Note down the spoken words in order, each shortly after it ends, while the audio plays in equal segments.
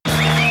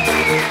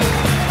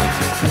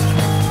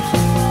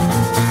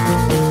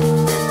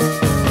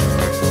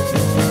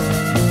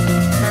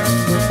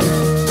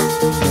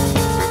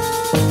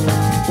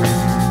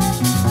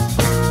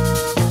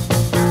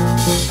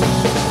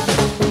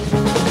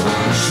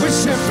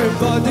Wish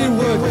everybody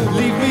would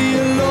leave me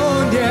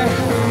alone, yeah.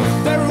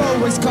 They're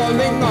always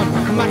calling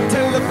on my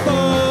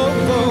telephone.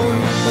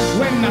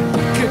 When I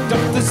pick it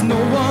up, there's no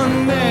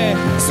one there.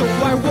 So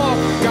I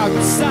walk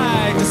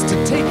outside just to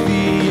take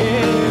the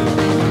air.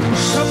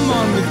 Come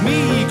on with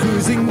me,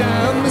 cruising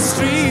down the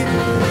street.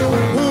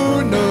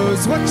 Who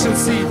knows what you'll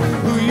see,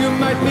 who you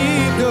might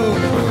meet, though.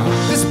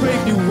 This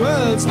brave new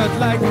world's not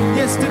like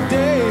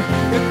yesterday.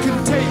 It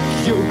can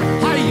take you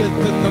higher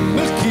than the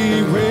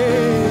Milky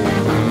Way.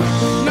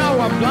 Now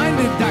I'm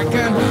blinded, I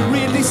can't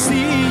really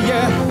see,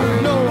 yeah.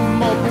 No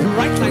more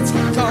bright lights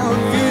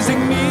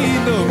confusing me,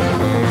 no.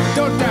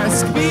 Don't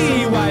ask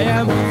me why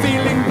I'm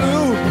feeling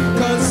blue,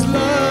 'cause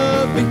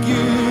loving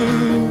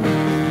you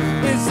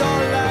is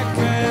all I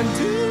can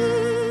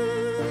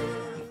do.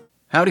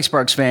 Howdy,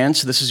 Sparks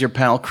fans. This is your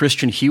pal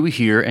Christian Huey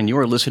here, and you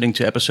are listening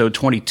to episode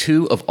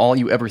 22 of All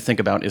You Ever Think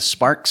About Is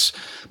Sparks.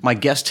 My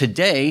guest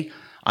today,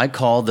 I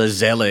call the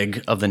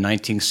Zelig of the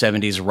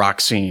 1970s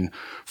rock scene.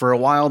 For a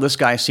while, this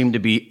guy seemed to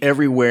be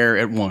everywhere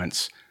at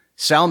once.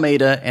 Sal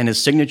Maida and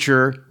his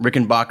signature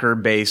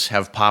Rickenbacker bass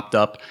have popped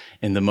up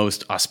in the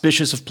most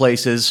auspicious of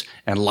places,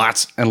 and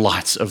lots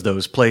of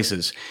those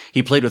places.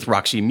 He played with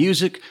Roxy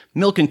Music,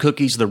 Milk and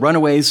Cookies, The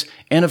Runaways,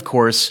 and of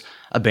course,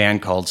 a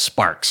band called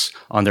Sparks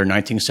on their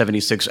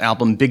 1976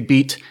 album Big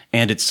Beat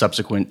and its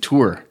subsequent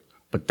tour.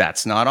 But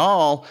that's not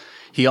all.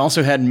 He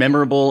also had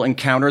memorable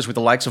encounters with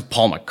the likes of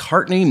Paul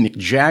McCartney, Mick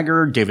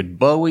Jagger, David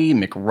Bowie,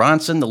 Mick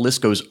Ronson. The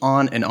list goes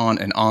on and on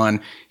and on.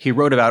 He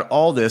wrote about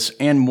all this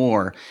and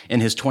more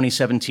in his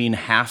 2017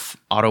 half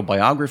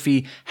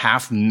autobiography,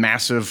 half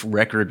massive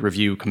record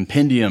review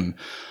compendium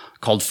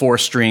called Four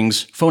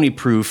Strings, Phony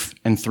Proof,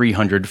 and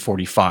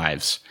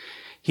 345s.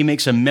 He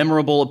makes a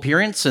memorable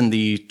appearance in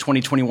the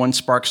 2021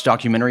 Sparks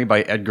documentary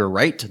by Edgar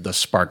Wright, The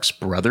Sparks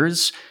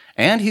Brothers,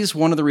 and he's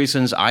one of the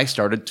reasons I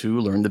started to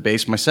learn the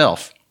bass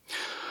myself.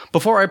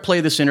 Before I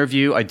play this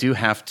interview, I do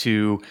have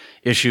to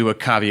issue a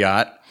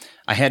caveat.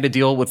 I had to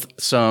deal with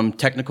some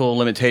technical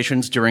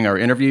limitations during our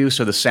interview,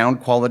 so the sound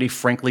quality,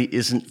 frankly,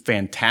 isn't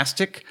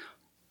fantastic,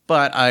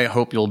 but I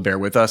hope you'll bear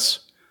with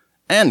us.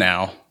 And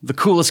now, the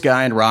coolest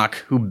guy in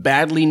rock who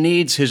badly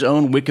needs his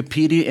own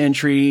Wikipedia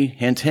entry,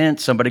 hint, hint,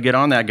 somebody get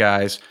on that,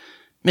 guys,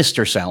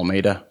 Mr. Sal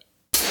Maida.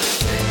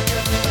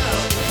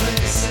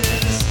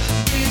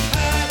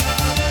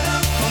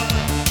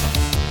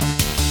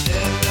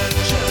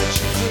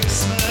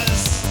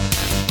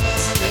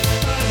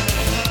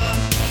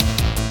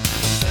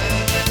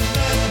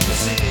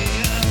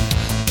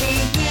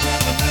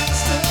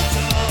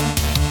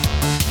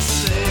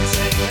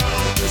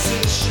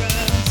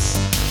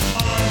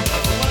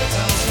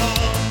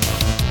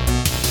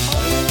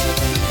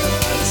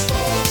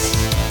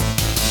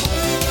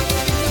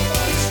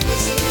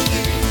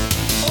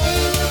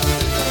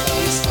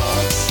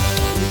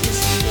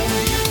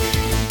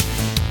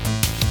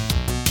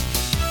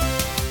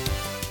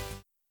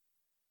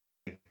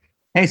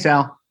 Hey,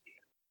 Sal.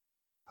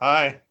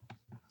 Hi.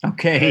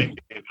 Okay. Hey.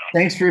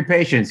 Thanks for your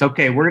patience.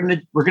 Okay, we're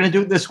gonna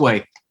do it this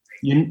way.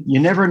 You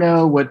never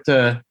know what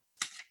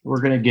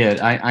we're gonna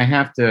get. I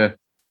have to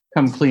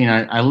come clean.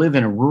 I live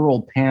in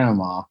rural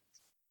Panama,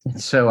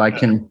 so I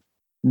can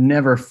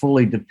never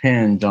fully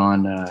depend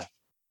on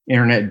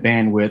internet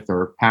bandwidth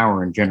or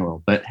power in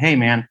general. But hey,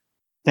 man,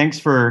 thanks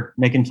for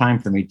making time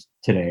for me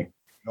today.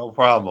 No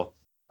problem.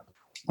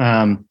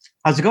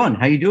 How's it going?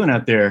 How you doing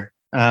out there?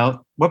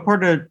 What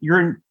part of you're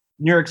in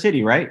New York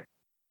City, right?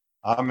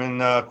 I'm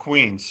in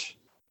Queens.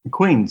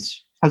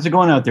 Queens. How's it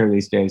going out there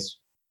these days?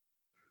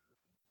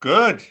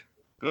 Good.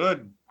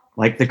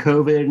 Like the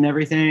COVID and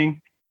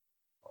everything?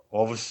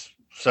 Over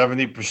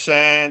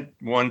 70%.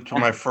 Went to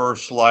my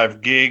first live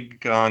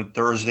gig on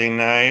Thursday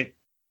night.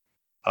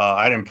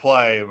 I didn't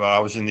play, but I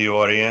was in the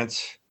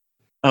audience.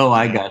 Oh,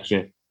 I got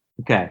you.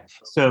 Okay.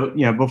 So,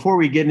 before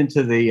we get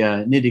into the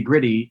nitty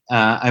gritty,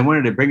 I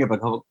wanted to bring up a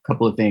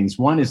couple of things.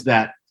 One is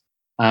that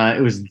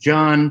it was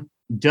John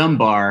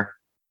Dunbar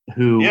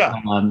who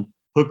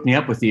hooked me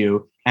up with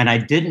you, and I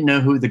didn't know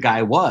who the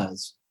guy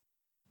was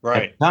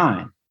at the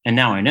time, and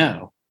now I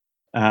know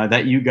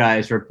that you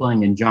guys are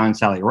playing in John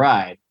Sally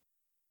Ride.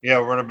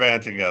 Yeah, we're in a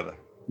band together.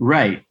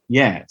 Right.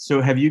 Yeah.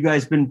 So have you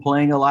guys been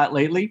playing a lot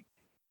lately?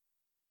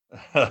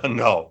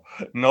 No,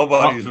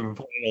 nobody's been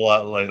playing a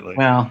lot lately.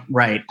 Well,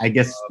 right. I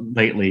guess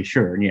lately,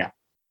 sure. Yeah.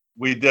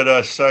 We did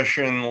a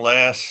session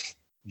last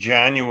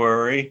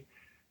January.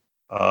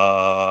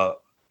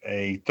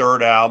 A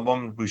third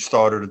album. We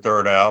started a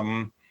third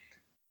album.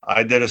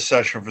 I did a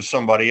session for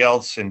somebody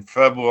else in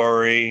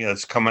February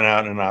that's coming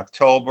out in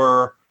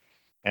October.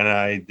 And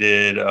I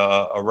did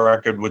a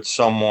record with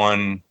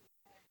someone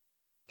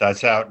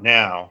that's out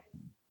now.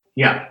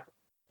 Yeah.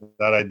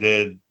 That I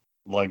did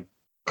like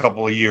a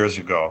couple of years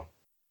ago.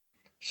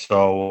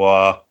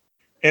 So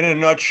in a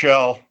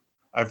nutshell,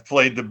 I've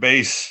played the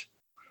bass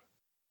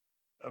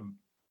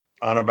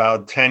on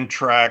about 10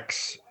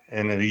 tracks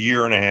in a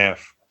year and a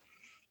half.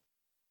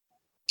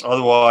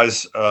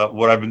 Otherwise,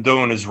 what I've been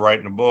doing is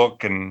writing a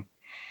book and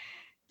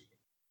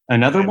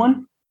another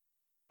one,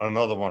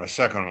 a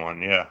second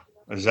one. Yeah,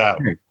 is out.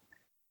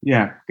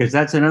 Yeah, because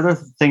that's another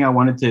thing I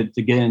wanted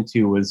to get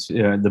into was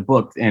the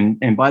book.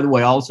 And by the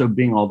way, also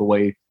being all the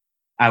way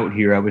out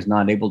here, I was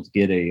not able to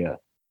get a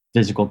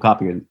physical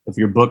copy of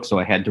your book, so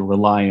I had to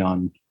rely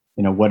on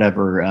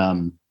whatever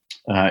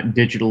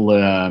digital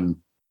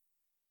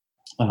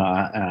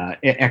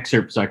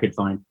excerpts I could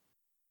find.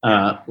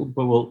 But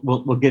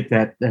we'll get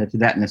that to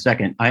that in a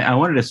second. I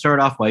wanted to start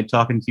off by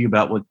talking to you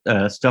about what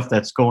stuff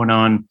that's going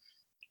on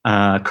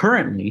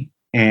currently.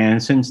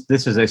 And since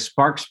this is a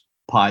Sparks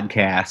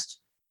podcast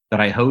that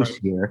I host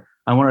here,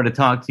 I wanted to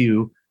talk to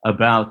you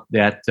about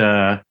that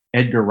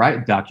Edgar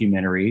Wright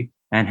documentary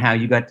and how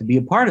you got to be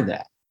a part of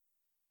that.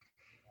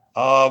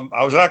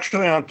 I was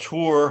actually on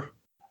tour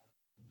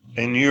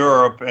in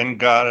Europe and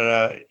got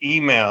an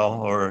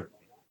email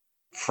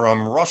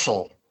from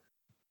Russell.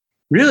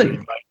 Really?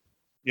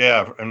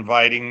 Yeah,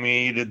 inviting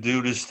me to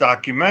do this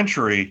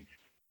documentary.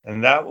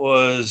 And that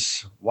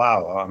was,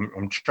 wow,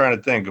 I'm trying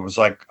to think. It was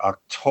like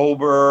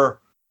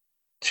October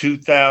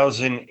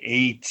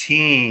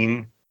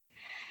 2018.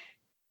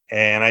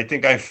 And I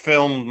think I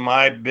filmed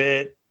my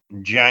bit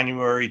in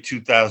January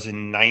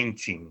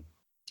 2019.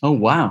 Oh,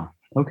 wow.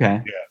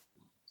 Okay. Yeah.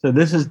 So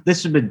this has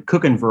been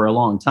cooking for a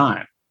long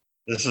time.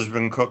 This has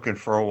been cooking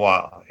for a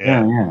while.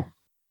 Yeah.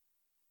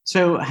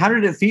 So how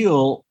did it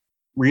feel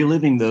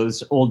reliving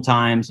those old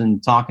times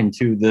and talking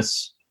to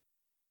this,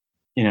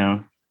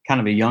 kind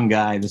of a young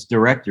guy, this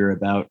director,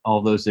 about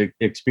all those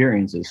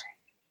experiences?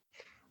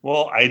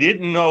 Well, I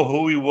didn't know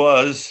who he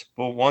was,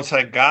 but once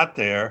I got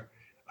there,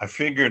 I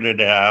figured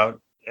it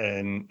out.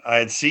 And I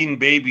had seen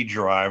Baby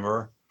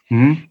Driver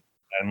and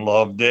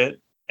loved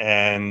it.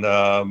 And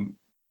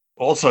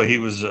also, he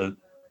was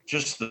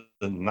just the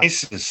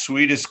nicest,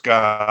 sweetest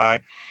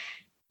guy.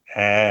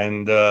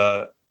 And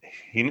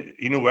he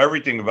knew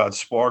everything about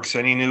Sparks,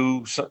 and he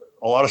knew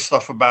a lot of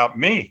stuff about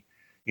me.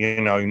 He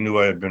knew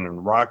I had been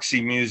in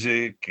Roxy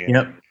Music.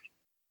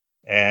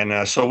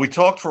 And so we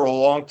talked for a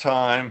long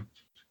time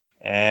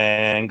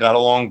and got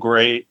along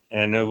great.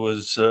 And it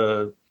was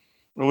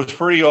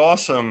pretty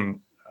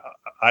awesome.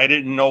 I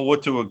didn't know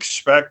what to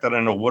expect. I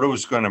didn't know what it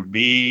was going to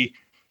be.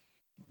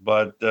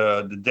 But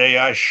the day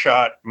I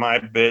shot my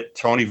bit,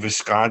 Tony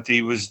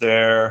Visconti was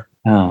there.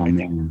 Oh,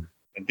 man.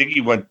 I think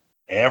he went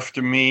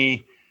after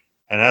me.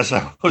 And as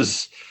I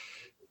was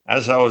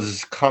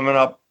coming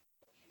up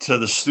to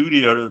the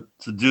studio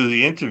to do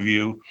the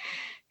interview,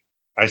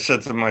 I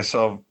said to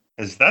myself,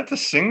 is that the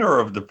singer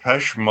of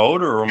Depeche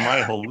Mode, or am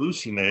I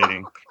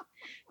hallucinating?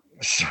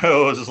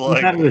 So it was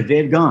like, that was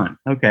Dave Gone.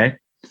 Okay.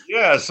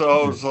 Yeah.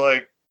 So I was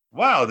like,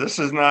 wow, this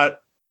is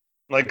not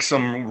like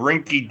some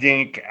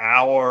rinky-dink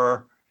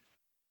hour,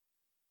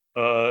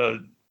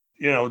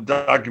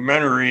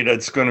 documentary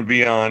that's going to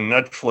be on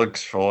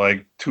Netflix for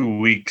like 2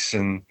 weeks.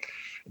 And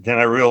then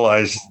I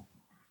realized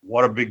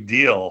what a big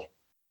deal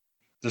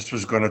this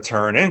was going to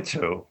turn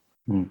into.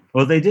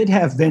 Well, they did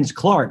have Vince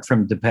Clarke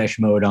from Depeche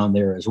Mode on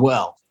there as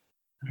well.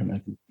 I don't know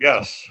if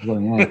yes. Well,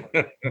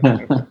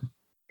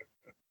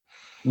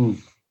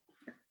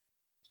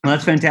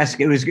 that's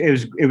fantastic.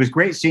 It was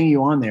great seeing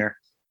you on there.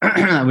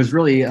 I was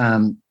really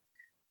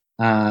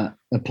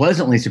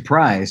pleasantly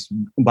surprised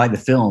by the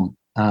film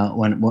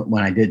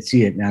when I did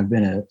see it. And I've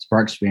been a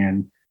Sparks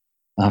fan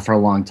for a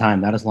long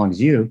time, not as long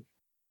as you.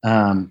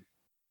 But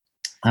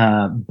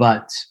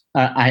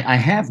I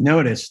have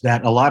noticed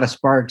that a lot of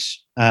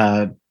Sparks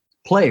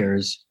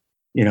players,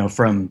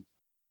 from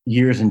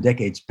years and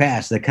decades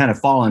past, that kind of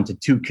fall into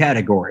two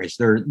categories.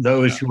 There are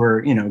those who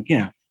are,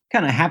 kind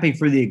of happy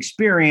for the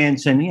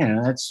experience, and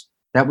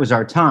that was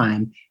our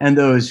time, and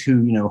those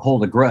who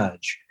hold a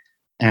grudge.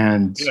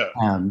 And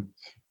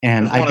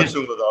and I just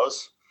two of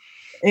those.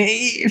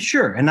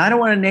 Sure, and I don't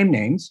want to name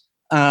names,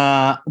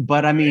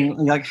 but I mean,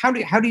 like, how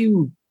do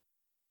you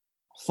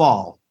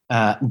fall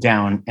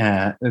down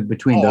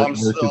between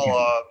those?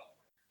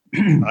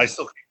 I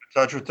still keep in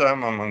touch with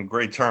them. I'm on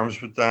great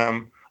terms with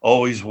them.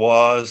 Always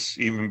was,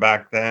 even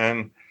back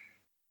then.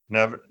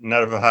 Never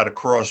had a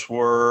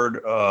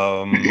crossword.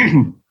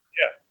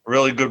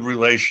 Really good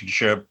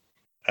relationship,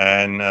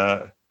 and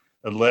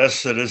it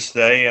lasts to this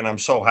day. And I'm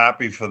so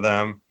happy for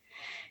them,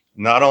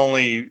 not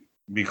only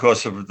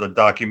because of the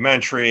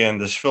documentary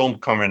and this film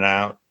coming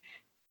out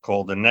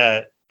called The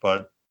Net,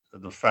 but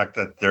the fact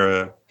that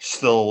they're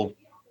still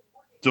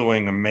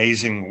doing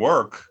amazing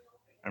work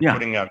and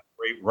putting out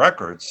great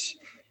records.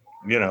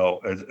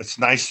 It's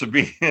nice to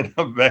be in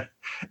a band.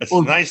 It's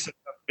nice to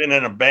have been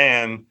in a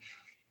band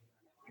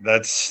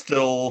that's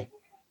still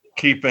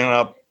keeping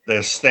up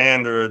their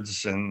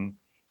standards and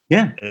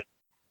in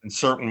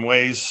certain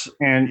ways,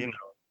 and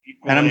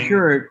I'm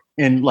sure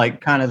in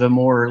like kind of a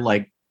more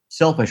like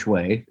selfish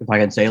way, if I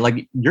could say,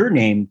 like, your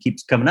name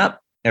keeps coming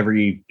up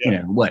every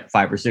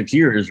 5 or 6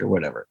 years or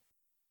whatever,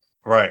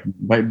 right?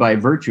 By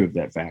virtue of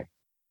that fact,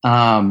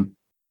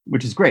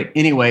 which is great.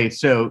 Anyway,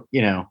 so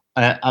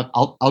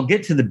I'll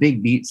get to the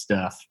big beat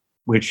stuff,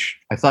 which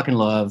I fucking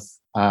love.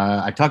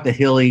 I talked to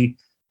Hilly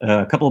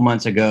a couple of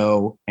months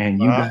ago,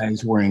 and you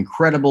guys were an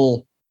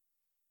incredible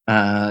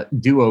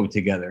duo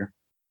together.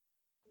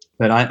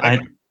 But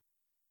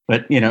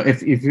But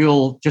if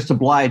you'll just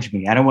oblige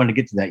me, I don't want to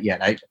get to that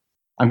yet.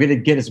 I'm going to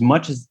get as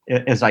much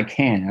as I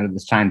can out of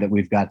this time that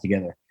we've got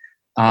together.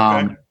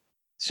 Okay.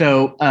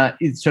 So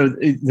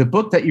the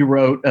book that you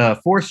wrote,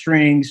 4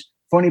 strings,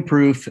 phony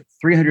proof,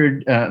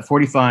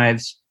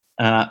 345s.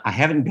 I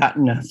haven't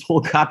gotten a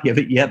full copy of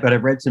it yet, but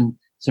I've read some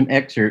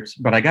excerpts.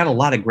 But I got a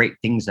lot of great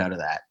things out of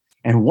that.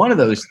 And one of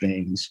those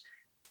things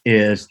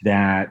is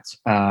that,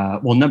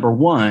 number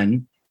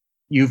one,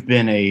 you've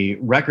been a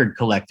record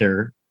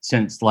collector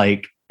since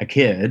like a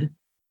kid,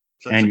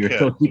 and you're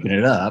still keeping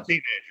it up.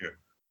 Teenager.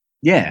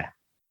 Yeah.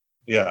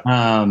 Yeah.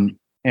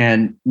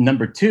 And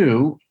number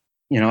two,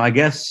 I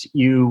guess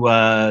you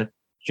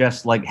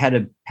just like had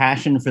a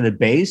passion for the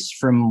bass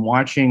from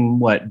watching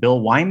Bill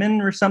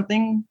Wyman or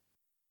something?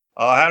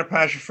 I had a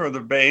passion for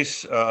the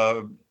bass,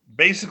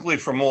 basically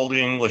from all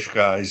the English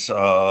guys.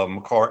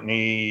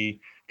 McCartney,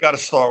 got to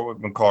start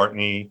with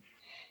McCartney.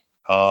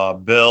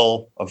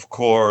 Bill, of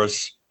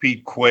course,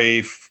 Pete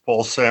Quaife,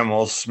 Paul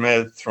Samuel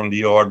Smith from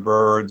the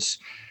Yardbirds,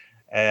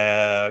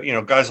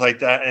 guys like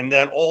that. And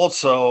then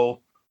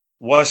also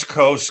West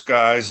Coast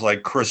guys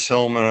like Chris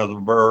Hillman of the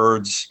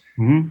Byrds,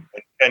 and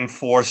Ken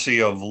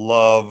Forsey of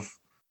Love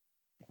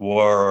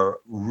were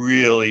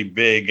really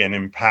big and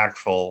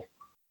impactful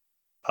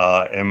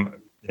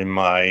in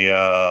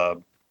my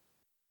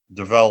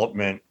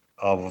development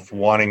of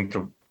wanting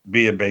to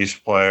be a bass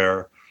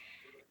player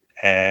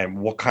and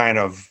what kind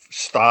of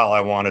style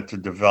I wanted to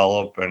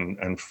develop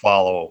and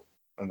follow,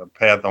 and the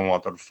path I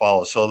wanted to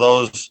follow. So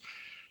those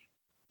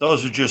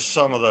are just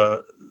some of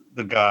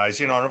the guys,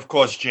 and of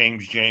course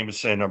James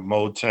Jamerson of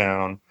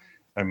Motown.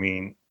 I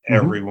mean,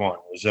 everyone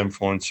was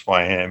influenced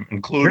by him,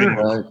 including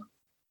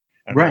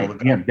right.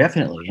 Yeah,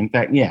 definitely. In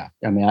fact, yeah.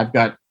 I mean, I've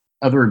got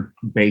other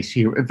bass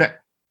here. In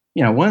fact,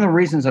 one of the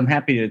reasons I'm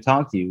happy to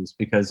talk to you is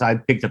because I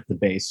picked up the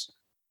bass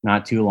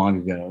not too long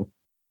ago,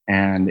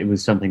 and it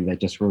was something that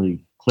just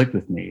really clicked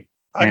with me.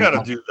 I got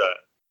to do that.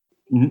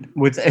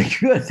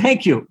 Good,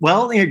 thank you.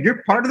 Well,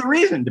 you're part of the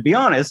reason, to be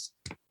honest.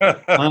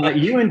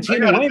 You and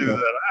Tina Weymouth.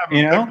 I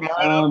haven't picked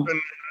mine up in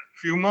a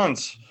few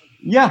months.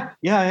 Yeah.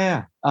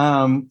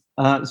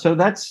 So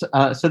that's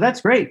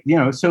great.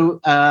 So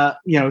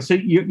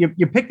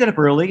you picked it up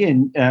early,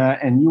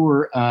 and you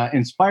were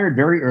inspired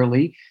very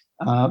early,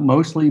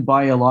 mostly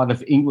by a lot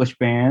of English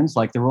bands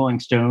like the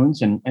Rolling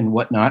Stones and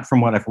whatnot, from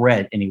what I've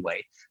read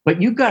anyway.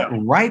 But you got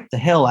right the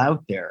hell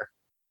out there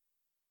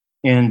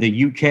in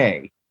the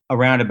UK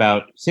around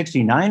about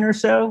 69 or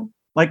so,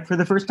 like for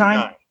the first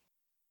time.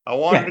 I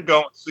wanted to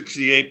go in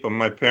 68, but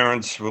my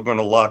parents were going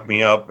to lock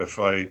me up if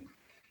I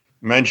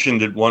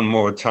mentioned it one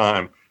more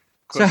time.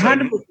 So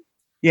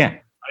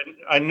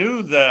I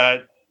knew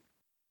that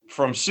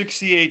from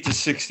 68 to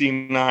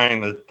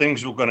 69 that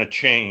things were going to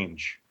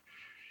change.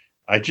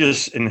 I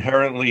just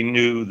inherently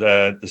knew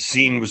that the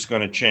scene was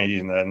going to change,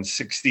 and that in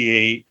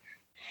 68,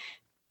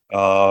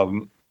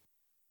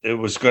 it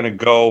was going to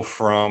go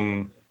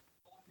from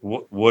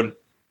what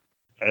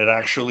it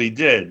actually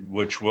did,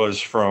 which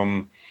was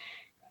from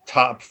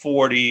top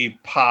 40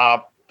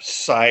 pop,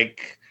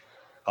 psych,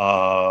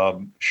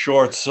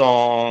 short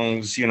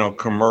songs,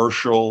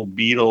 commercial,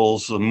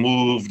 Beatles, The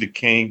Move, The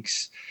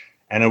Kinks,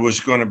 and it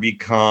was going to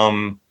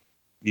become,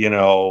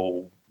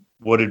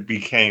 what it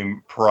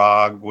became.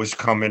 Prog was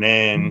coming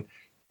in.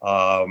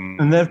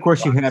 And then, of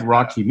course, you had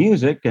Roxy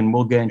Music, and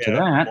we'll get into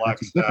that. Black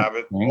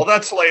Sabbath. Well,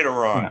 that's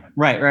later on. Yeah.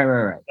 Right.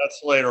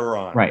 That's later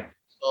on. Right.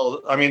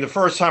 So, I mean, the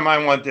first time I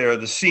went there,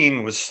 the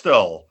scene was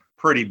still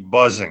pretty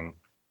buzzing.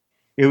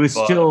 It was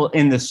still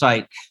in the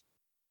psych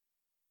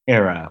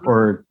era,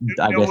 or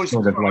I guess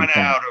sort of like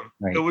that.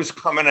 It was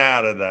coming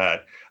out of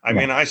that. I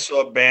mean, I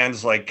saw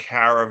bands like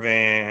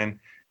Caravan,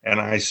 and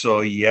I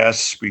saw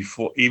Yes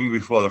even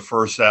before the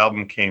first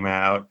album came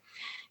out,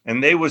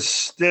 and there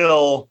was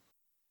a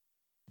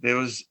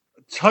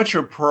touch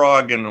of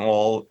prog and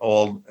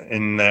all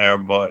in there,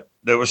 but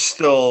there was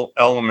still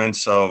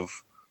elements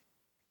of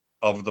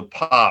the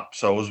pop.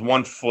 So it was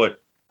one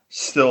foot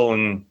still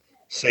in,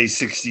 say,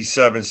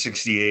 67,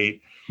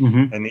 68,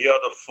 and the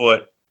other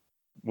foot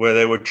where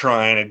they were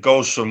trying to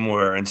go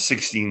somewhere in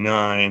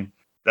 69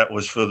 that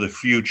was for the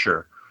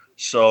future.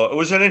 So it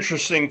was an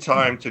interesting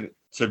time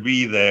to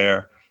be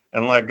there.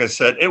 And like I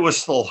said, it was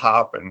still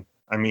hopping.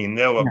 I mean,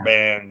 there were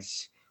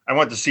bands. I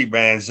went to see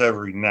bands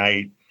every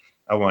night.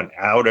 I went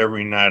out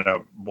every night.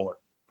 I bought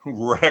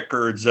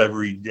records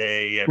every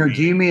day. Do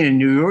you mean in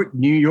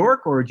New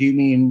York, or do you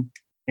mean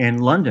in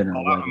London?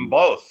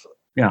 Both.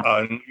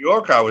 Yeah. New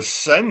York, I was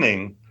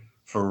sending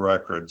for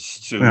records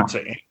to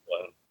England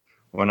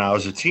when I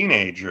was a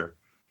teenager.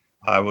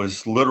 I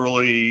was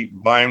literally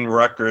buying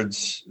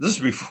records. This is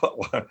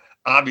before,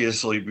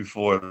 obviously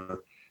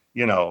before,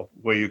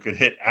 where you could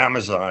hit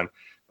Amazon.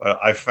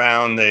 I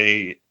found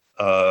a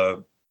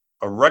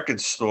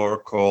record store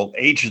called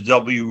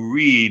H.W.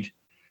 Reed,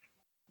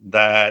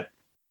 that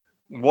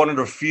one of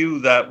the few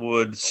that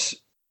would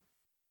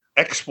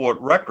export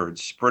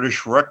records,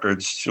 British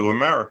records, to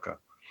America.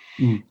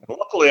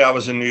 Luckily, I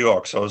was in New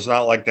York, so it's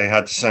not like they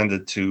had to send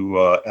it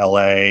to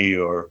L.A.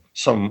 or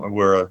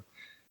somewhere,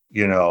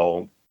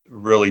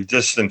 really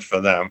distant for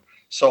them.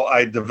 So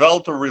I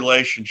developed a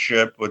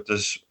relationship with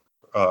this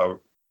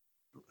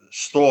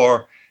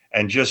store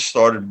and just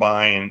started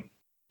buying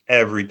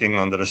everything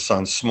under the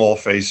sun: Small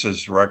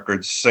Faces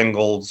records,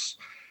 singles,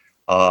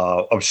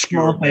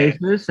 obscure Small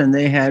Faces, and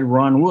they had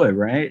Ron Wood,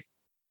 right?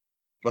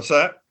 What's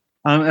that?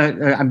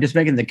 I'm just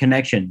making the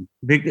connection.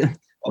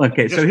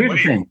 Okay, so here's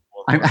the thing.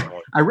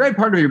 I read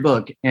part of your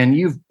book, and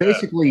you've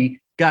basically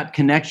got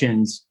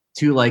connections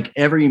to like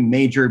every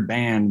major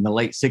band in the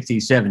late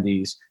 60s,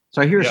 70s.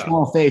 So I hear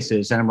Small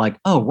Faces, and I'm like,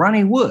 oh,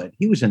 Ronnie Wood,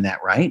 he was in that,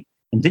 right?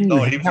 And didn't you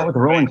hang out with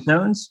the Rolling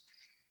Stones?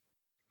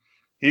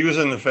 He was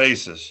in the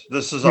Faces.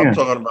 I'm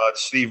talking about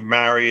Steve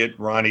Marriott,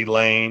 Ronnie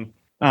Lane.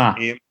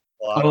 Ian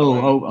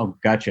oh,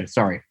 gotcha.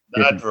 Sorry.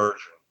 That version.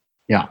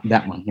 Yeah,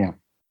 that one. Yeah.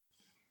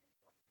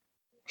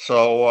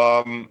 So,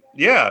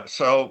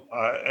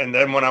 and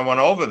then when I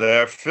went over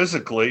there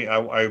physically,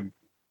 I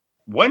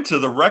went to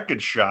the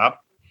record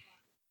shop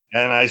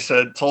and I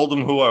told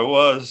them who I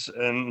was,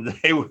 and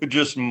they were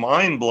just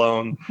mind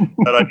blown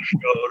that I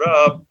showed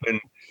up. And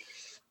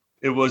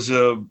it was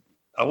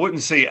I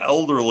wouldn't say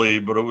elderly,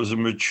 but it was a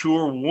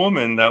mature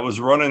woman that was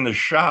running the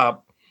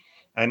shop.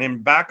 And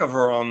in back of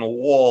her on the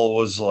wall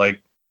was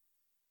like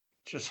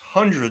just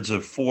hundreds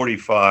of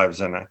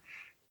 45s. And I,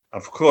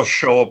 of course,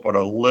 show up with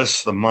a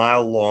list a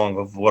mile long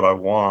of what I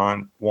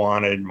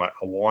wanted, my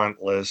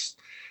want list.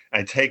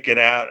 I take it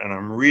out and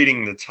I'm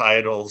reading the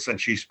titles, and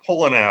she's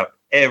pulling out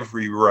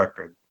every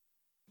record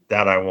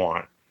that I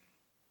want.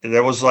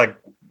 There was like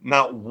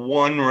not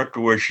one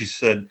record where she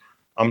said,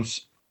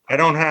 I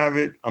don't have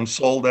it, I'm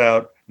sold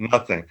out,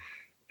 nothing.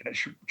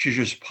 She's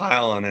just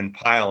piling and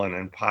piling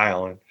and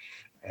piling.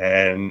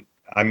 And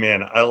I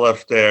mean, I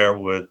left there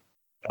with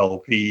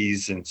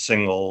LPs and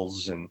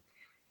singles and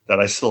that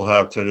I still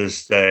have to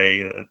this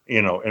day that,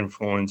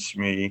 influenced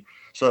me.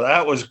 So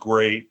that was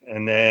great.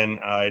 And then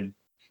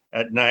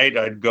at night,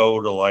 I'd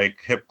go to like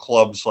hip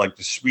clubs like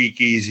the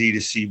Speakeasy to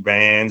see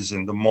bands,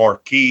 and the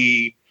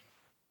Marquee.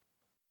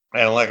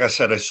 And like I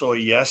said, I saw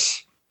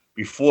Yes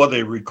before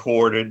they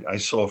recorded. I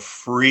saw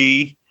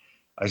Free.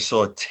 I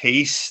saw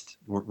Taste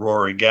with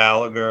Rory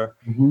Gallagher.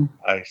 Mm-hmm.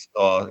 I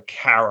saw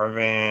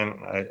Caravan.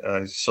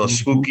 I saw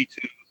Spooky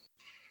Tooth.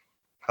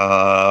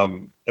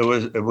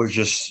 It was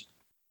just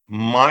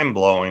mind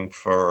blowing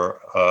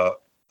for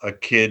a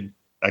kid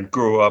that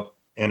grew up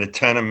in a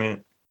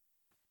tenement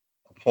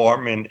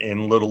apartment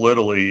in Little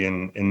Italy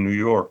in New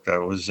York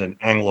that was an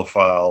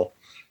Anglophile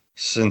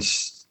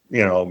since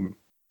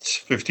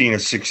 15 or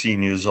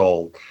 16 years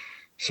old.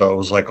 So it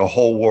was like a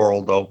whole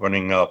world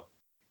opening up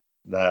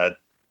that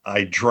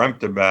I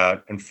dreamt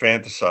about and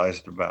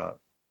fantasized about.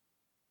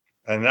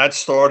 And that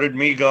started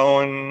me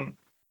going,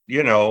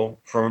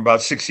 from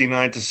about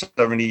 69 to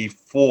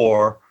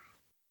 74.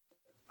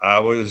 I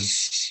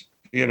was,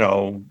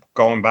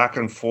 going back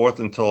and forth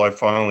until I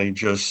finally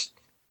just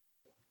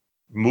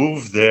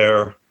moved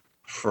there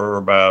for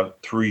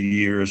about 3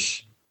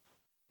 years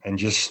and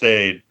just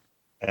stayed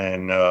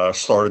and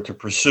started to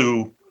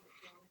pursue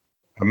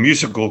a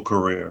musical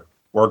career.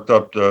 Worked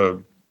up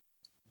the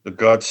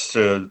guts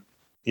to,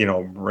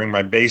 bring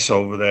my bass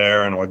over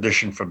there and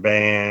audition for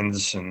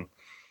bands and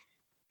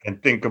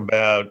think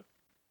about,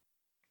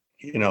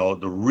 the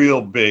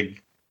real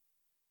big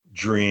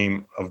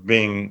dream of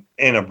being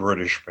in a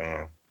British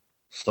band.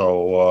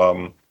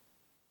 So,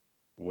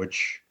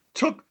 which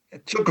took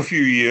a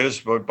few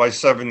years, but by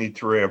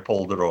 73, I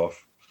pulled it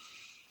off.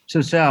 So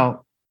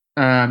Sal,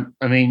 I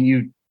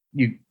mean,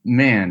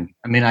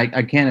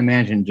 I can't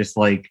imagine just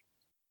like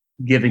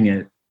giving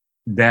it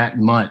that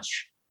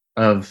much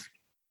of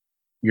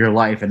your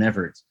life and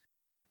efforts.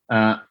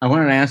 I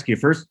wanted to ask you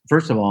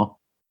first of all,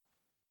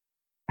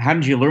 how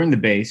did you learn the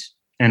bass,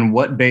 and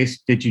what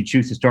bass did you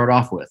choose to start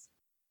off with?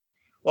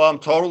 Well, I'm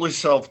totally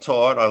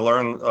self-taught. I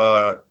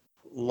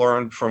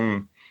learned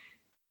from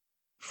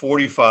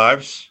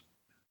 45s.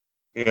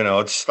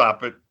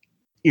 Stop it.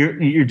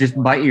 You're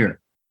just by ear.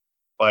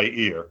 By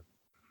ear.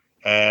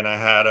 And I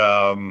had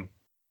I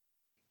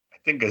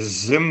think a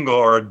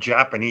Zimgar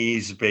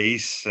Japanese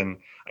bass, and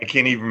I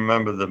can't even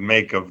remember the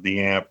make of the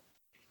amp.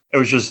 It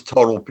was just a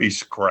total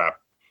piece of crap.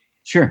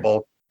 Sure.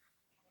 Both.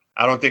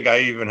 I don't think I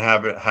even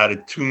had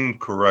it tuned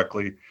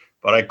correctly,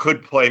 but I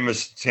could play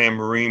Mr.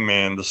 Tambourine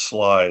Man, the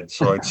slide.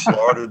 So I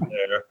started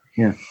there.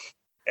 Yeah.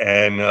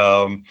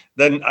 And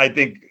then I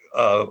think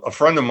a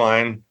friend of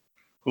mine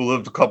who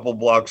lived a couple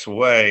blocks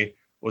away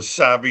was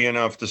savvy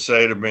enough to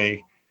say to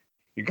me,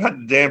 "You got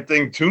the damn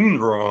thing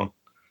tuned wrong."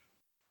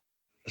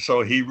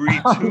 So he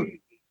retuned.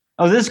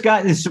 This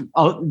guy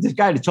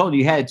that told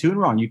you had it tuned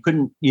wrong. You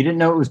didn't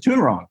know it was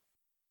tuned wrong.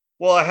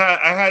 Well,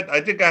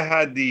 I think I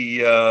had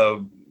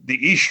the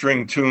E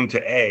string tuned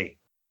to A.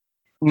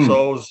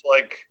 So it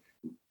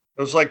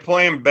was like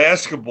playing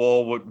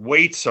basketball with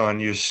weights on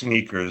your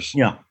sneakers.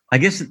 Yeah. I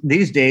guess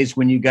these days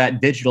when you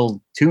got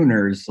digital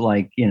tuners,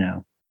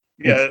 there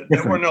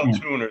were no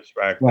tuners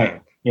back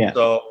then. Yeah.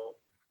 So,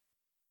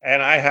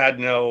 and I had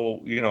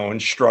no,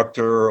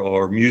 instructor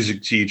or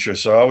music teacher.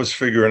 So I was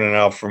figuring it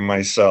out for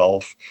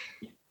myself.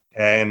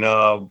 And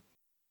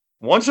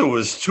once it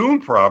was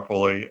tuned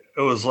properly,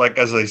 it was like,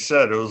 as I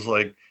said, it was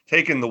like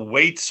taking the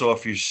weights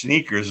off your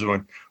sneakers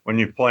when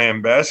you're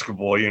playing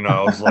basketball.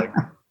 I was like,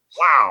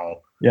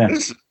 wow, Yeah.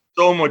 this is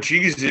so much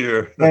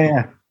easier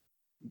Yeah.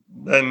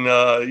 than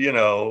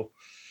the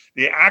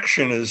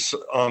action is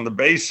on the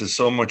bass is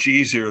so much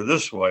easier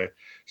this way.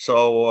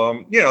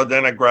 So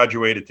then I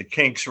graduated to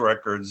Kinks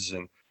Records,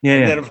 and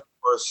then of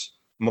course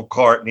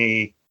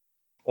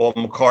all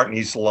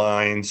McCartney's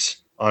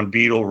lines on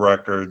Beatle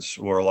records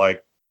were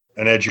like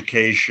an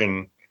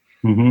education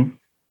in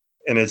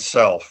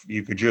itself.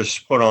 You could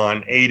just put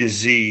on A to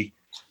Z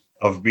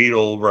of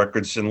Beatle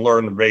records and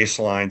learn the bass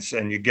lines,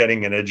 and you're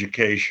getting an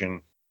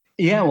education.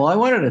 Yeah, well, I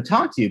wanted to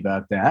talk to you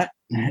about that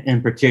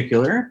in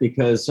particular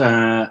because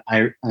I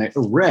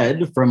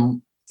read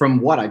from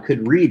what I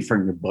could read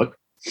from your book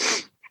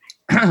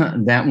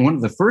that one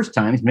of the first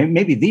times,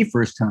 maybe the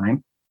first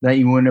time that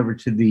you went over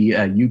to the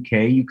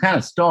UK, you kind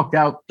of stalked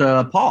out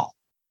Paul,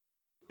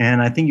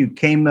 and I think you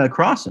came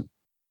across him.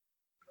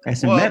 By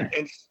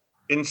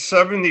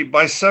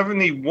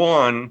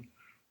 71,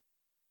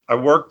 I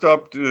worked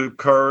up the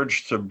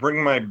courage to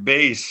bring my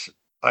bass.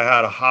 I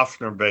had a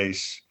Hofner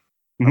bass.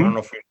 I don't know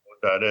if you know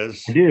what that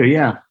is. I do,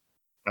 yeah.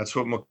 That's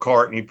what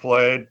McCartney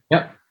played.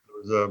 Yep. It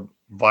was a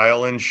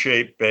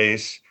violin-shaped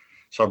bass.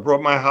 So I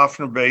brought my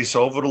Hofner bass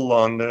over to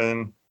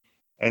London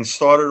and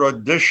started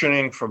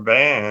auditioning for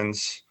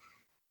bands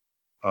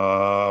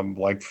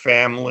like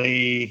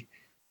Family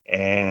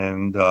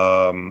and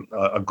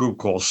a group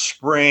called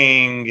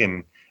Spring,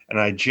 and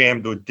I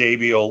jammed with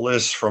Davey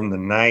O'Liss from The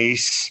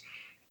Nice,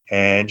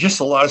 and just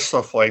a lot of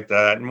stuff like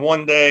that. And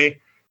one day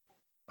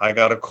I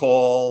got a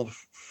call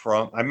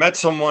I met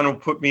someone who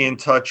put me in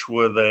touch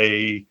with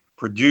a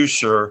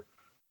producer,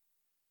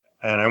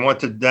 and I went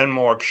to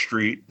Denmark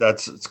Street.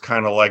 It's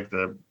kind of like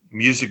the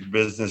music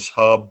business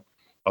hub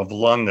of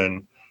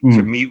London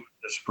to meet with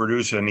this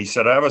producer. And he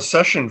said, I have a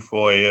session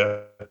for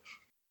you.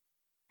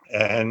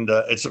 And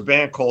it's a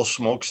band called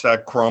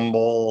Smokestack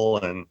Crumble,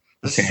 and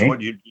this is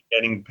what you'd be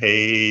getting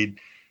paid.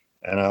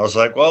 And I was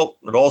like, well,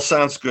 it all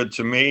sounds good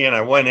to me. And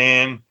I went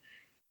in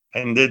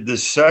and did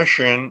this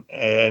session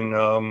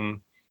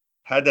and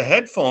had the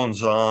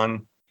headphones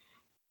on.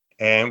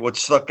 And what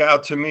stuck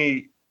out to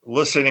me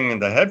listening in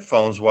the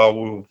headphones while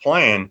we were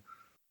playing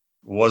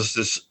was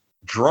this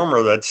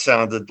drummer that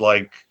sounded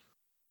like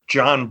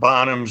John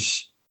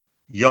Bonham's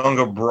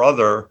younger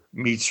brother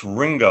meets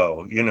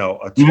Ringo,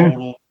 a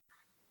total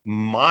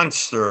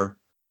monster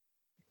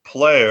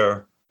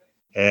player.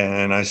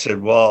 And I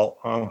said, well,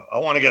 I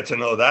want to get to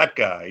know that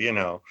guy,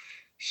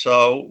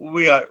 So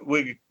we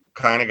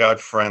kind of got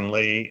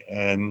friendly,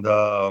 and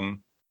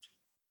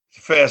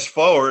fast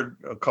forward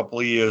a couple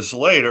of years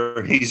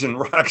later, he's in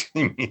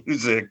Roxy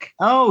Music.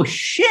 Oh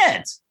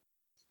shit.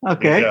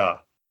 Okay. Yeah.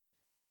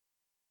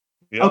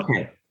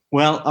 Okay.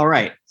 Well, all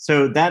right.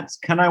 So that's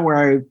kind of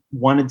where I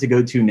wanted to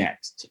go to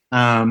next.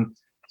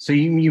 So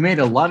you made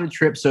a lot of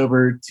trips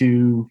over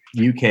to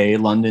UK,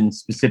 London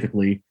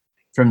specifically,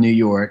 from New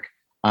York.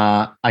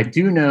 I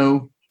do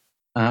know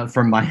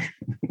from my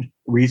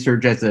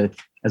research as a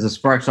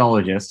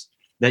Sparksologist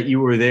that you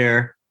were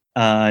there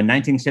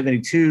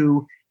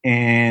 1972,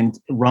 and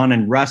Ron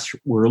and Russ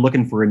were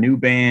looking for a new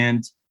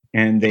band,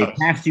 and they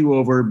passed you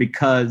over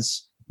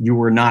because you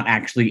were not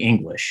actually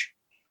English.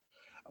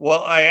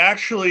 Well, I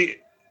actually,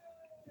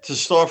 to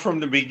start from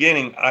the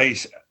beginning,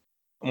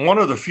 one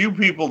of the few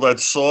people that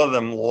saw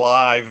them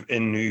live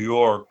in New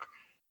York,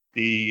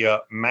 the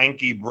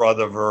Mankey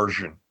brother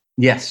version.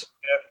 Yes.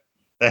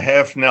 The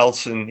half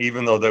Nelson,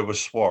 even though they were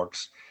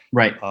Sparks.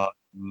 Right.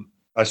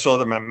 I saw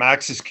them at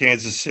Max's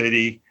Kansas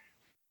City.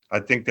 I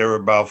think there were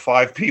about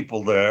 5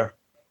 people there,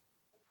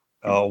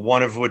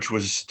 one of which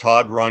was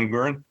Todd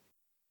Rundgren,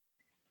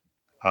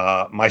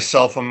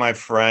 myself and my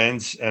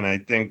friends, and I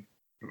think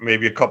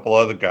maybe a couple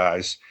other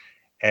guys.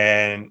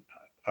 And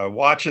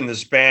watching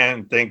this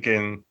band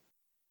thinking,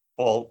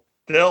 well,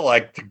 they're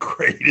like the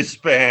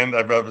greatest band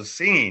I've ever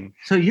seen.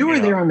 So you were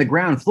there on the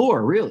ground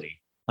floor, really?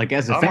 Like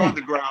as a fan? I'm on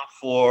the ground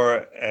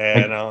floor,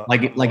 and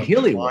like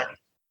Healy was.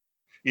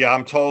 Yeah,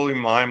 I'm totally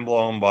mind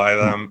blown by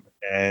them.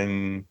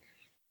 And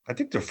I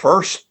think the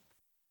first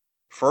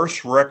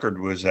record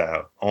was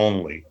out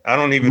only. I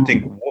don't even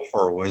think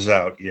Woofer was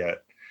out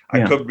yet.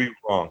 I could be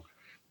wrong.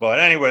 But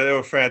anyway, they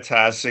were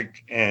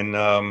fantastic. And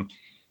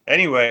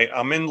anyway,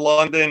 I'm in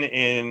London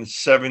in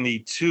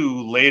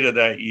 72 later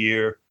that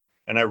year,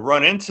 and I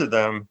run into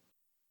them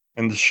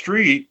in the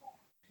street,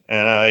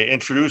 and I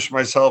introduce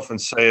myself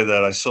and say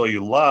that I saw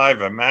you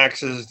live at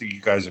Max's.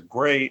 You guys are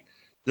great,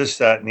 this,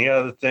 that, and the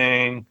other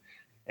thing.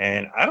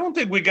 And I don't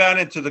think we got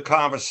into the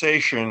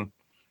conversation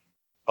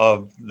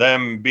of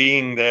them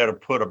being there to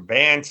put a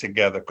band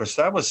together, because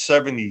that was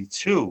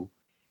 72.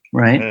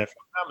 Right. And if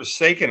I'm not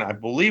mistaken, I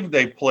believe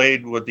they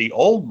played with the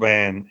old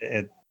band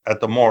at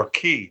the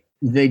Marquee.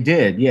 They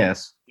did,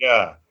 yes.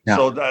 Yeah.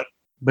 So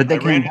but they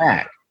came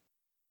back.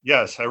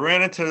 Yes, I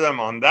ran into them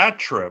on that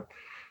trip.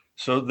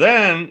 So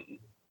then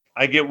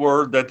I get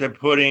word that they're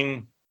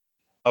putting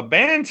a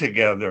band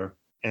together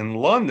in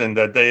London,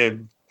 that they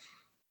had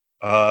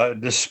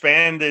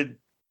disbanded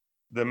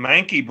the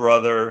Mankey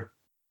brother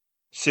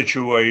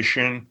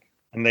situation,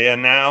 and they are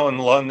now in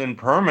London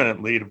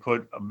permanently to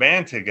put a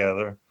band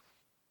together.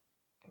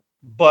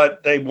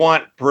 But they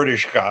want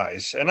British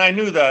guys, and I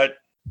knew that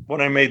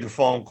when I made the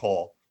phone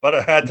call. But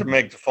I had to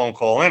make the phone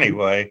call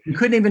anyway. You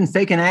couldn't even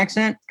fake an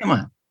accent? Come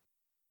on.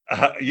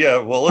 Yeah,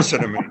 well, listen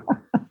to me.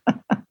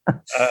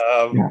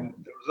 There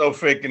was no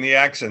faking the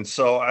accent.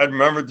 So I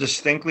remember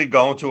distinctly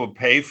going to a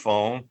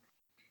payphone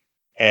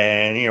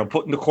and,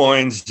 putting the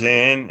coins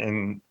in,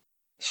 and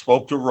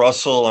spoke to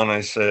Russell, and I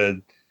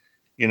said,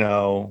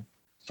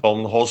 told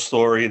him the whole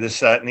story, this,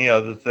 that, and the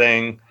other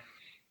thing.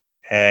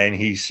 And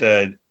he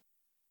said,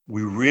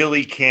 we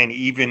really can't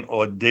even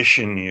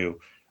audition you.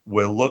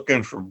 We're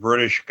looking for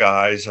British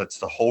guys. That's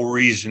the whole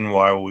reason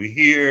why we're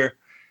here.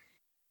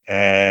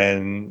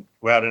 And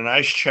we had a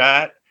nice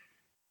chat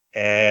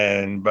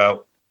and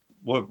about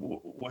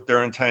what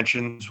their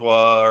intentions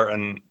were.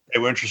 And they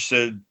were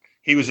interested.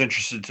 He was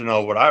interested to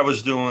know what I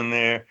was doing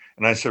there.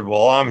 And I said,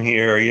 well, I'm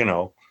here,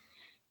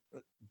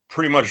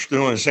 pretty much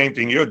doing the same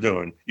thing you're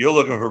doing. You're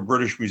looking for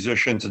British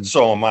musicians, and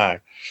so am I.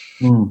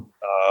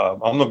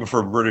 I'm looking for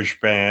a British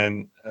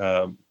band,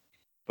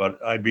 but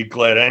I'd be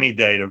glad any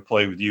day to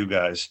play with you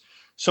guys.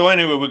 So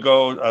anyway, we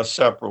go our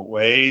separate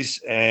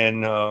ways.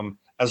 And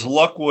as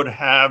luck would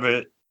have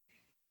it,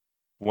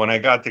 when I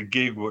got the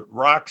gig with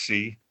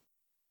Roxy,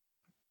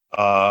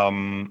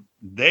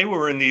 they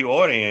were in the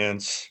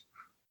audience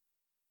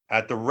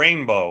at the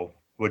Rainbow,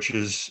 which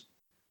is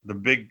the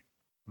big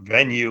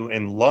venue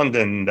in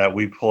London that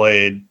we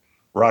played.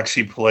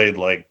 Roxy played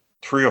like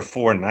 3 or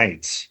 4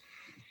 nights.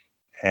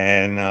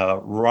 And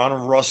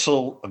Ron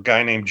Russell, a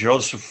guy named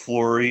Joseph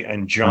Fleury,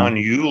 and John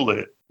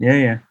Hewlett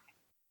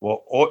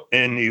were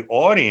in the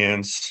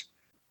audience.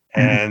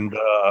 And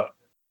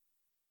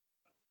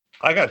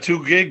I got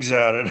 2 gigs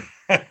out of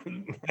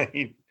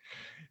it.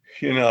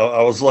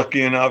 I was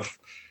lucky enough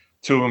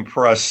to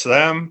impress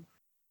them.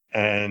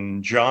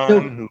 And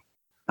John,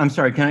 I'm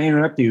sorry, can I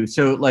interrupt you?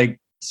 So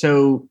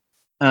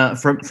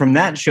from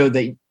that show,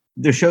 the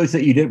shows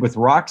that you did with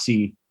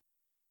Roxy,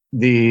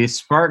 the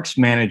Sparks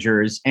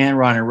managers and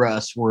Ron and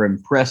Russ were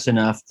impressed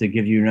enough to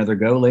give you another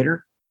go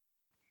later?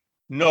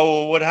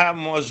 No, what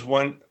happened was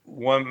when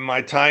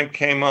my time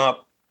came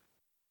up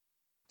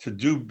to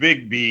do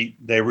Big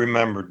Beat, they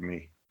remembered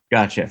me.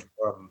 Gotcha.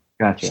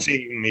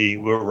 Seeing me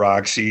with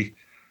Roxy,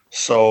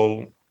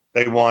 so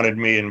they wanted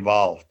me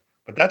involved.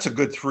 But that's a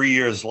good 3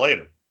 years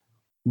later.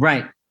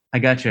 Right. I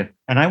gotcha.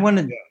 And I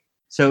wanted,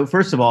 so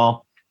first of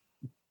all,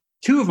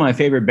 2 of my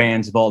favorite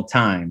bands of all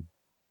time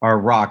are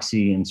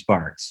Roxy and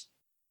Sparks.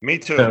 Me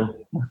too. So,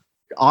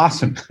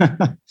 awesome.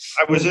 I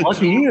was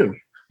lucky you.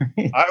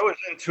 I was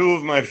in 2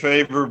 of my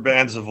favorite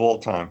bands of all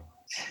time.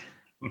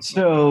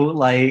 So,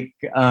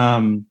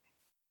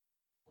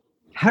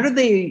 how did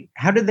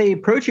they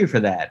approach you for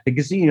that?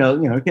 Because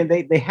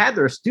they had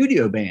their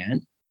studio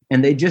band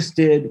and they just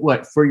did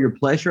what, For Your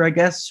Pleasure, I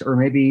guess, or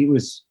maybe it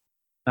was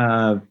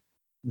the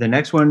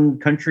next one,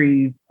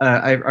 Country.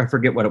 I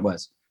forget what it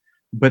was,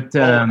 but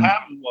what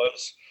happened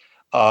was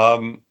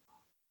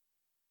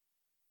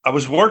I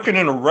was working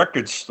in a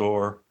record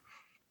store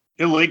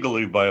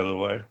illegally, by the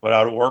way,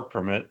 without a work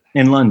permit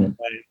in London,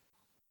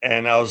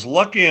 and I was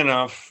lucky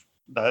enough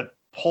that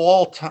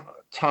Paul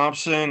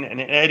Thompson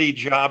and Eddie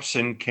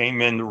Jobson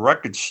came in the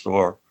record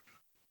store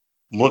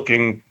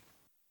looking.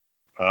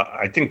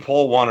 I think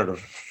Paul wanted a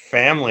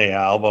family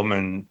album,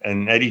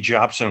 and Eddie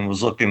Jobson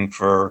was looking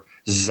for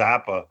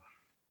Zappa.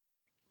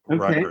 Okay,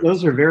 records.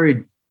 Those are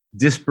very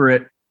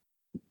disparate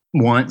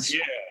wants.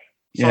 Yeah.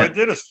 So I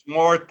did a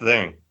smart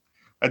thing.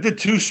 I did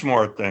 2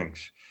 smart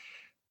things.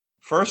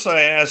 First,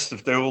 I asked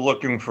if they were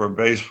looking for a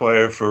bass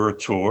player for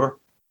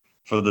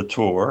the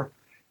tour.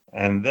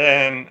 And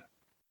then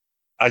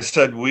I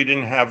said we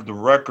didn't have the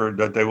record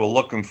that they were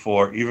looking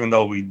for, even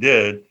though we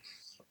did.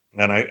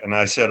 And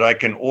I said, I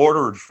can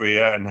order it for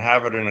you and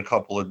have it in a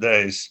couple of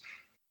days,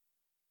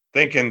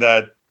 thinking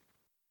that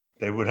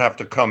they would have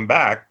to come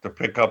back to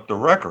pick up the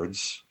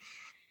records.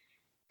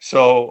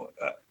 So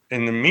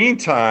in the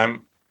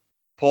meantime,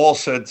 Paul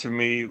said to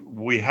me,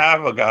 we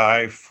have a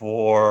guy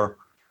for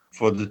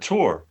the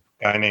tour,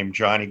 a guy named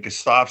Johnny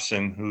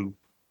Gustafson, who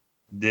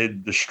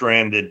did the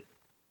Stranded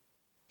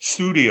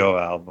studio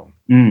album.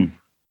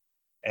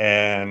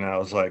 And I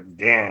was like,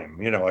 damn,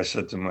 I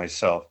said to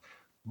myself.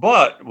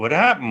 But what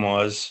happened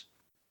was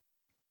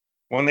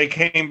when they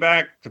came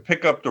back to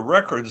pick up the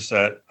records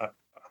that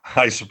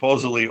I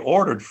supposedly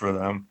ordered for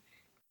them,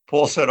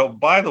 Paul said, oh,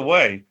 by the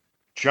way,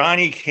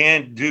 Johnny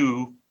can't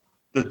do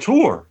the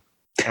tour.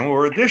 And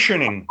we're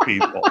auditioning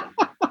people.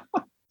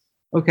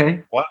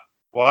 Okay.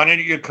 Why don't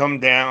you come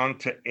down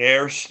to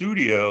Air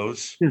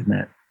Studios, isn't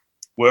it?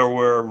 Where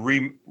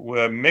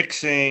we're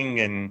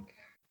mixing and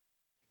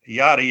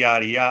yada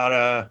yada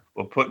yada.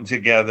 We're putting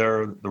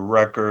together the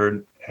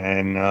record,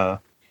 and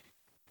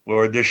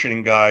we're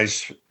auditioning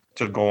guys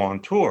to go on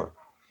tour.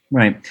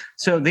 Right.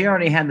 So they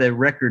already had the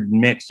record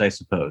mixed, I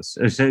suppose.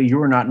 So you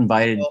were not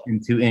invited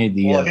into any of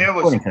the. Well, here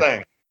was the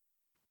thing.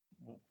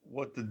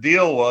 what the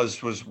deal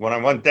was when I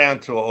went down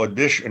to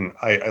audition,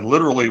 I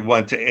literally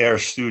went to Air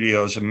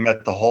Studios and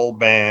met the whole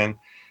band.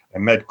 I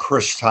met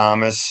Chris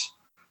Thomas,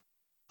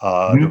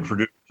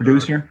 the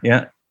producer.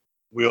 Yeah.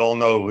 We all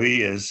know who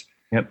he is.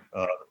 Yep.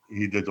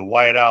 He did the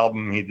White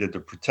Album. He did the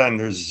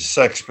Pretenders, the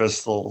Sex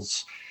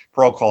Pistols,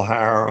 Procol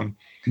Harum.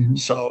 Mm-hmm.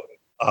 So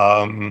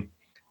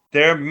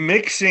they're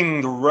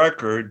mixing the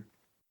record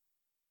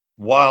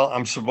while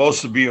I'm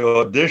supposed to be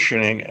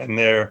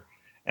auditioning,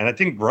 and I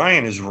think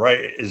Brian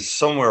is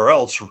somewhere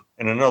else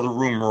in another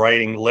room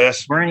writing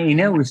last. Brian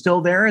Eno was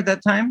still there at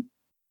that time?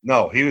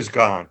 No, he was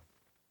gone.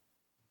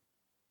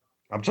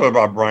 I'm talking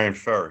about Brian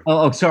Ferry.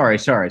 Oh, sorry.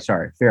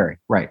 Ferry,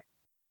 right.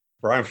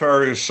 Brian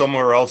Ferry was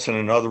somewhere else in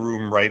another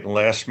room writing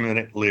last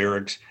minute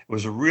lyrics. It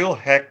was a real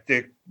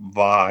hectic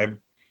vibe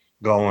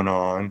going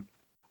on.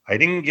 I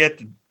didn't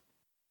get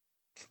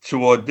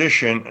to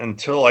audition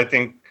until I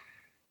think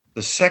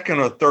the second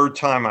or third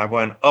time I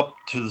went up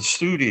to the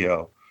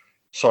studio.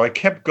 So I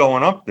kept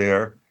going up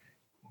there,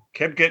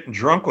 kept getting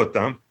drunk with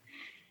them,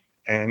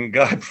 and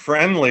got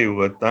friendly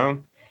with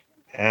them.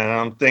 And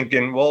I'm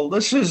thinking, well,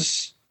 this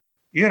is,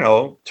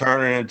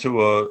 turning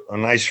into a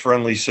nice,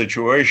 friendly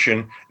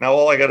situation. Now,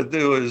 all I got to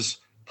do is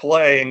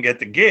play and get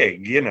the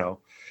gig, Right.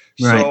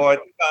 So I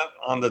got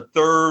on the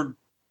third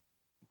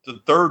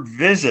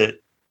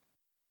visit,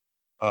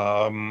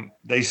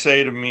 they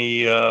say to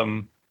me,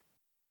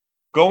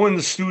 go in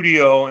the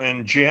studio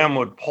and jam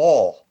with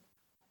Paul.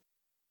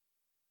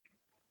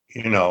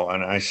 And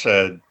I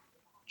said,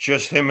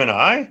 just him and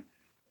I,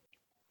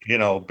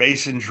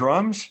 bass and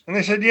drums. And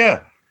they said,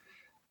 yeah.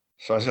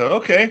 So I said,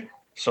 okay.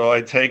 So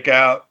I take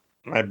out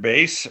my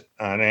bass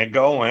and I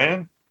go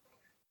in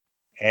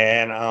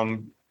and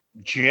I'm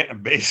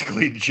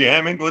basically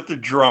jamming with the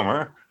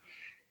drummer.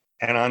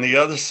 And on the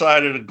other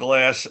side of the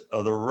glass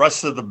are the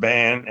rest of the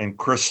band and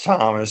Chris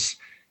Thomas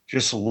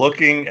just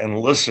looking and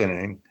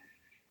listening.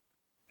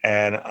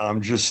 And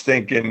I'm just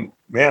thinking,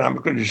 man, I'm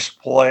going to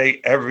just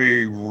play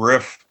every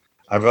riff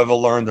I've ever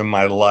learned in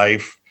my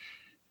life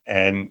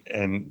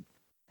and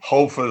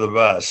hope for the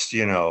best,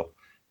 And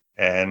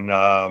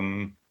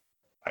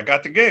I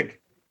got the gig.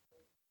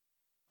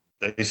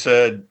 They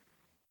said,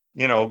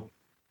 go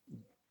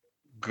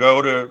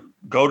to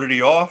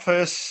the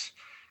office,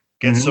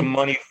 get some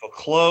money for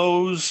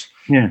clothes.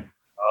 Yeah.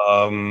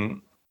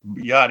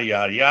 Yada,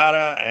 yada,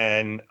 yada.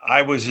 And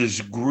I was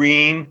as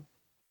green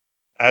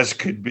as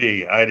could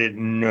be. I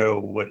didn't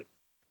know what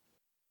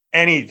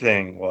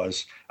anything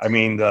was. I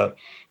mean,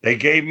 they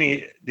gave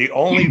me, the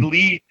only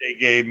lead they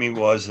gave me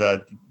was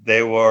that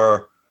they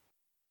were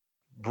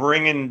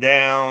bringing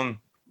down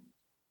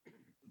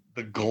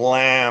the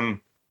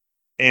glam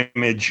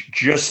image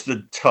just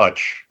a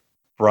touch,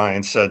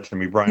 Brian said to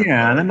me. Brian.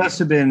 Yeah, that must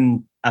have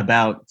been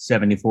about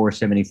 74,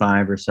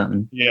 75 or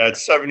something. Yeah,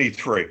 it's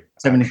 73.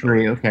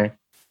 73, okay.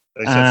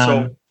 They said,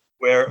 so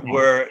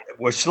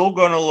we're still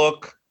going to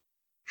look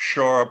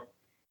sharp.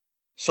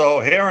 So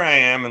here I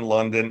am in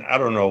London. I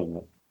don't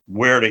know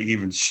where to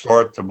even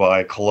start to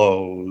buy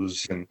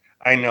clothes, and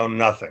I know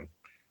nothing,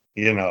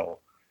 and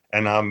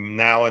I'm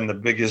now in the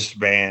biggest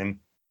band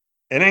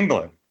in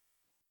England,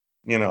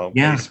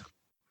 Yeah.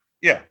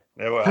 Yeah.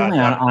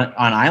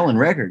 On Island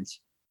Records.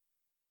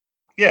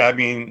 Yeah. I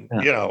mean,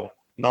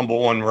 number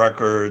one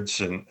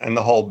records and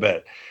the whole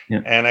bit.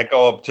 Yeah. And I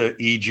go up to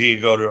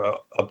EG,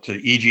 up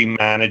to EG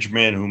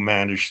Management, who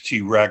managed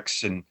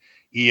T-Rex and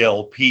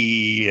ELP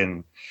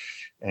and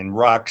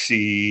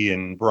Roxy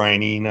and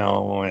Brian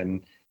Eno.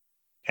 And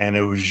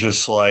it was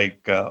just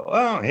like,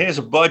 well, here's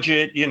a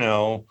budget,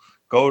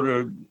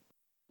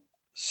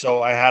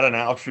 so I had an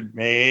outfit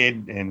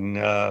made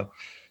and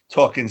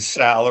talking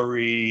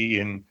salary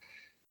and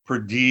per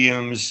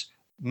diems,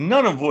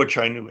 none of which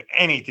I knew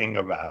anything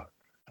about.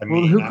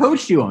 Who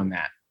coached you on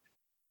that?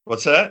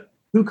 What's that?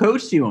 Who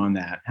coached you on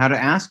that? How to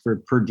ask for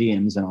per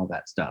diems and all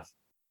that stuff?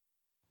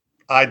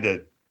 I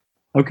did.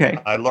 Okay.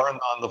 I learned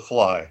on the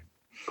fly.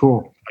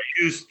 Cool.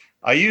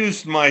 I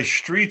used my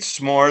street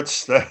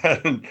smarts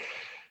that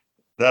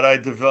I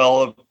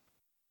developed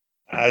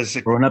as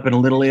growing up in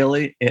Little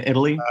Italy.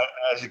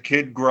 As a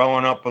kid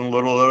growing up in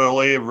Little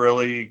Italy, it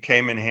really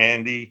came in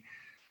handy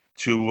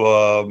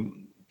to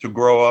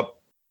grow up,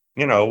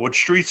 with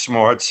street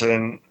smarts,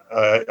 and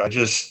I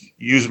just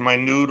used my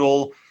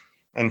noodle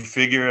and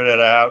figured it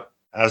out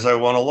as I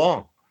went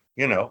along.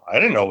 I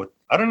didn't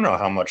know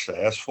how much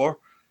to ask for.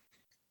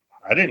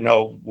 I didn't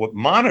know what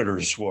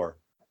monitors were.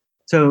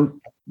 So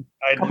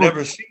I'd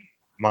never seen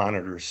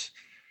monitors.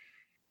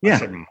 Yeah. I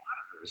said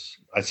monitors.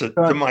 I said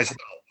to myself.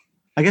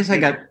 I guess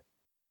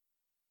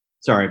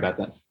sorry about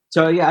that.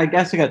 So yeah, I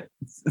guess I got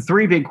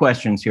three big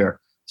questions here.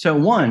 So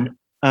one,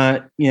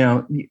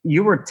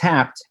 you were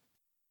tapped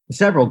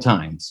several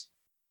times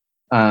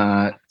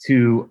to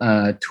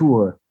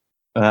tour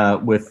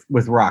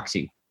with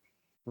Roxy,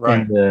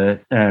 right, in the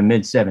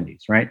mid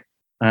 70s, right?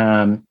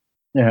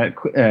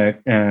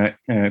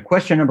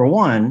 Question number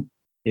one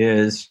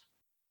is,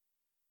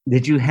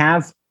 did you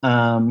have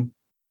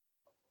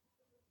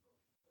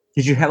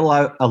Did you have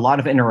a lot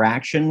of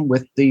interaction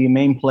with the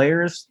main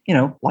players? You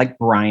know, like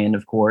Brian,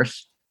 of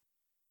course,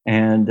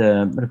 and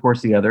but of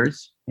course the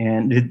others.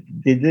 And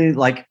did they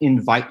like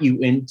invite you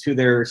into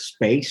their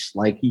space,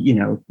 like you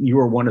know you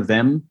were one of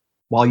them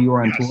while you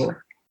were on Yes,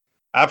 tour?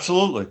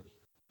 absolutely.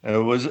 It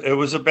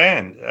was a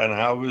band, and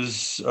I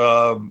was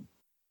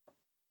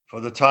for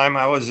the time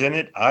I was in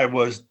it, I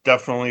was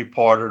definitely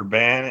part of the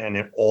band, and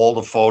in all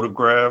the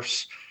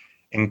photographs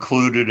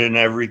included in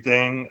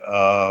everything.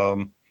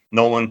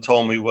 No one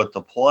told me what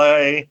to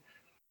play.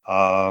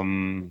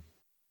 Um,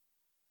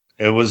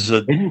 it was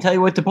a They didn't tell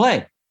you what to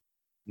play.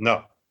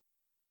 no,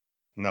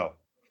 no.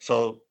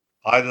 So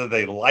either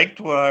they liked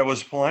what I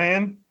was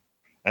playing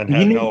and You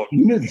had knew no,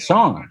 you knew the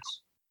songs.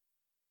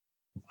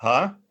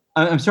 huh?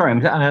 I'm sorry.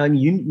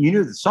 You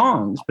knew the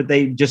songs, but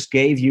they just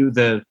gave you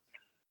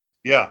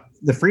Yeah,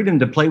 the freedom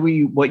to play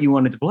what you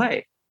wanted to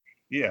play.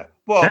 yeah.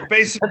 Well, That's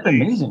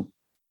basically, amazing.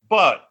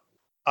 but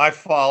I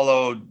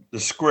followed the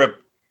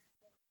script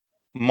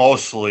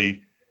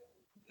mostly.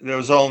 There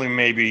was only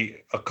maybe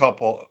a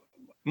couple,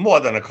 more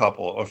than a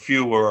couple, a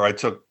few where I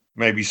took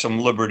maybe some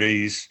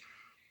liberties,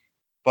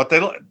 but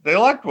they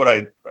liked what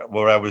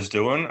I was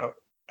doing,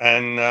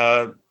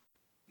 and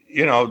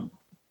you know,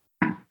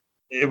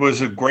 it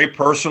was a great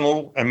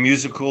personal and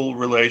musical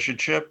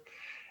relationship.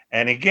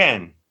 And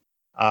again,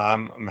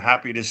 I'm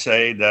happy to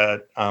say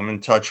that I'm in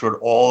touch with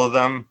all of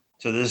them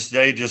to this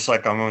day, just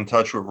like I'm in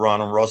touch with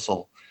Ron and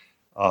Russell.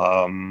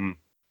 Um,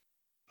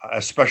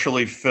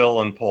 Especially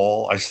Phil and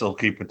Paul, I still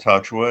keep in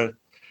touch with.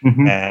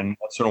 Mhm. And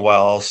once in a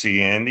while, I'll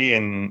see Andy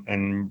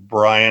and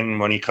Brian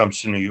when he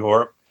comes to New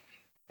York.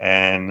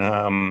 And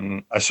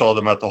I saw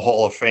them at the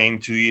Hall of Fame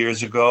 2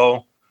 years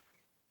ago,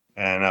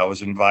 and I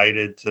was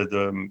invited to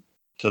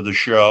the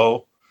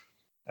show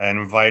and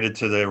invited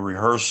to the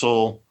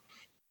rehearsal.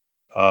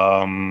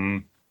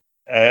 Um,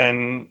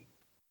 and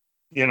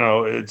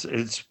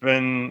it's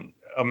been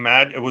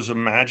it was a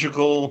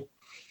magical,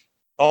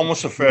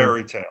 almost a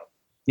fairy tale.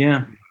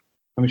 Yeah,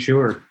 I'm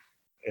sure.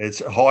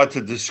 It's hard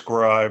to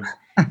describe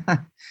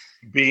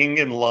being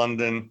in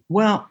London,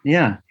 Well,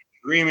 yeah.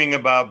 dreaming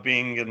about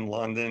being in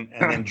London,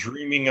 and then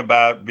dreaming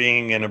about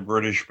being in a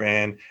British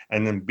band,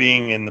 and then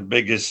being in the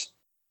biggest,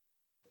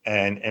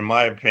 and in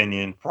my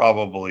opinion,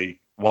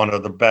 probably one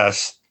of the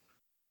best,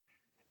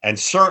 and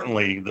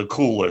certainly the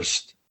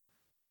coolest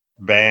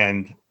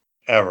band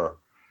ever.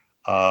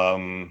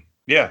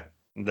 Yeah,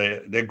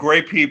 they're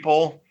great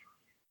people.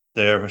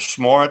 They're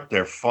smart.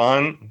 They're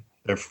fun.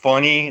 They're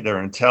funny.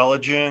 They're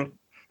intelligent.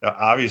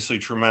 They're obviously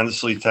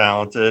tremendously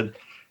talented,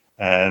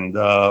 and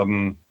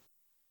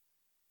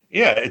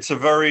yeah, it's a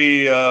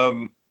very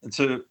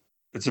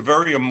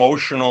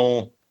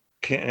emotional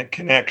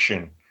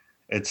connection.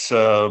 It's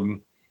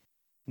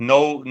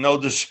no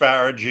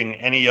disparaging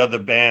any other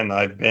band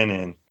I've been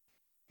in,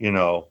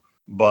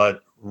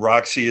 but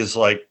Roxy is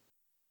like,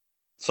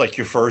 it's like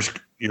your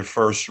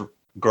first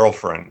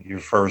girlfriend, your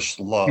first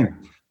love.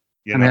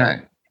 You I mean, know,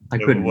 I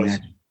it couldn't was.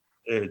 imagine.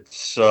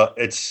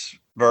 It's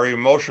very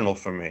emotional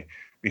for me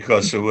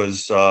because it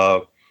was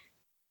a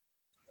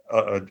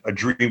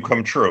dream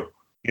come true.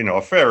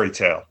 A fairy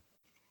tale.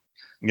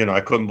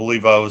 I couldn't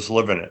believe I was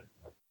living it.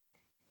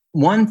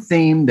 One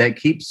theme that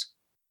keeps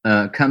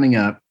coming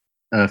up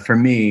for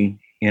me,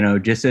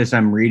 just as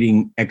I'm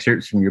reading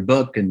excerpts from your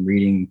book and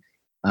reading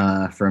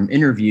from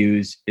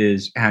interviews,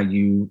 is how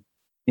you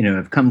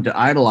have come to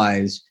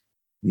idolize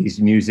these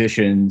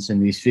musicians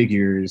and these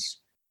figures,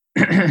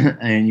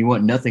 and you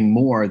want nothing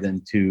more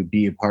than to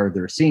be a part of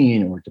their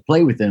scene or to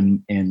play with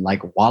them, and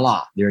like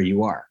voila, there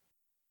you are.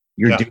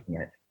 You're doing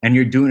it, and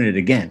you're doing it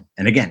again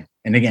and again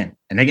and again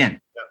and again.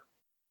 Yeah.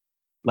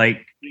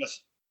 Like, yes,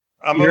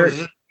 I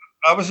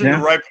was in the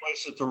right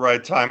place at the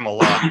right time a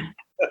lot.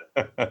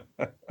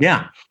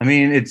 Yeah, I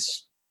mean,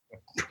 it's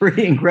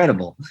pretty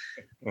incredible.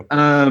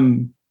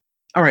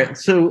 All right,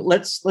 so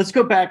let's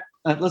go back.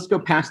 Let's go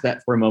past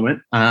that for a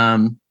moment.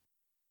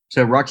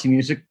 So Roxy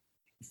Music,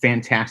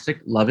 fantastic,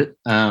 love it.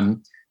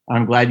 I'm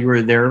glad you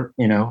were there,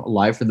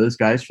 alive for those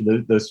guys for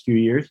those few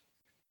years.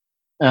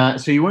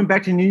 So you went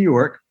back to New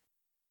York.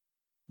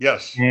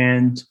 Yes.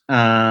 And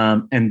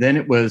then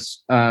it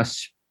was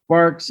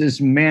Sparks's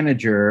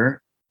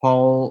manager,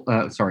 Paul.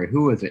 Sorry,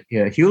 who was it?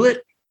 Yeah,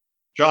 Hewlett.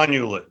 John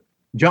Hewlett.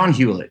 John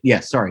Hewlett.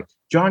 Yes, sorry,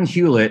 John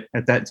Hewlett.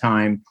 At that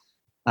time,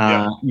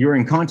 you were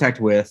in contact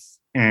with,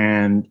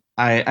 and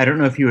I don't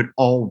know if you had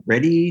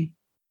already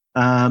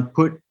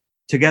put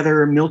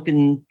together Milk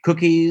and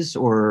Cookies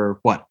or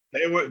what.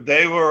 They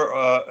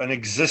were an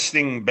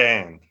existing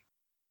band.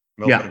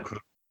 Milk and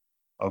Cookies.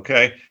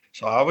 Okay,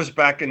 so I was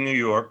back in New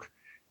York.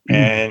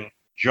 And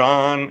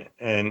John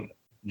and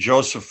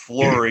Joseph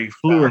Fleury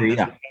found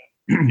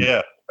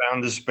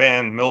this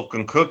band, Milk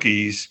and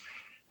Cookies.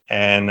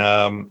 And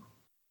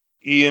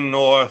Ian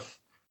North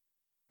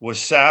was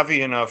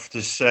savvy enough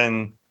to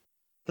send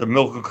the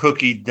Milk and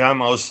Cookie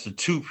demos to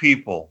two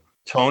people,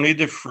 Tony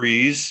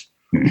DeFries,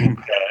 who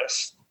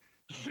passed,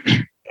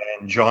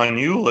 and John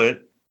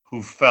Hewlett,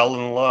 who fell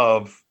in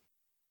love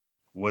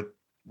with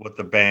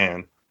the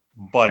band,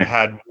 but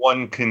had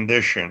one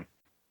condition.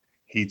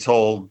 he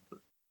told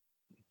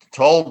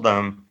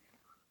them,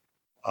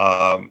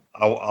 I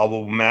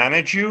will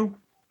manage you.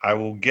 I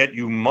will get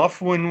you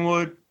Muff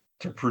Winwood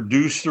to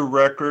produce the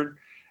record.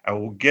 I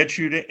will get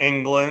you to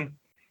England,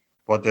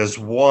 but there's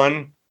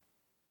one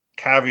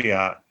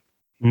caveat.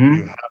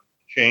 You have to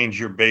change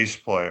your bass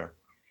player,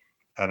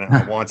 and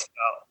I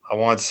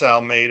want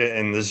Sal Maida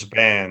in this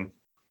band,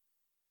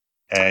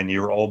 and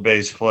your old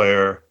bass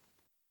player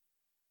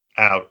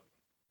out.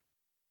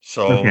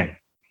 So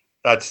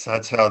that's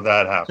how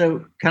that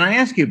happened. So can I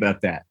ask you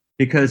about that?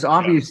 Because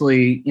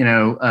obviously,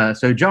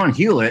 so John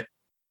Hewlett,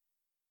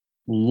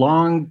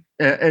 long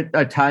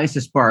ties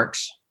to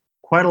Sparks,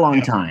 quite a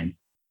long time.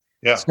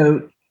 Yeah.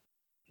 So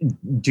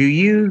do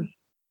you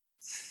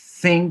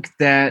think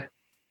that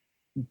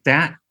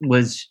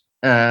was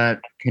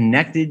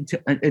connected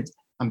to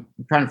I'm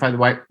trying to find the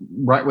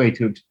right way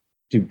to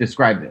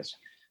describe this.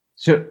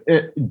 So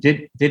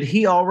did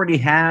he already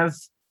have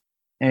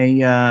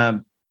a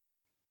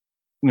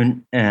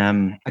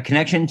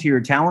connection to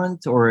your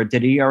talent, or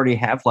did he already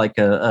have like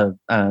yes.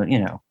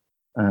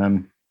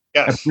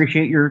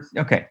 appreciate your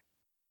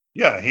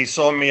Yeah, he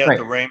saw me at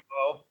the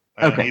Rainbow,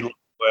 and he loved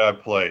the way I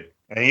played.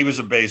 And he was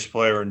a bass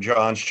player in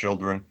John's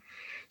Children.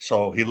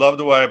 So he loved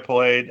the way I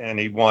played, and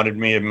he wanted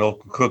me at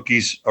Milk and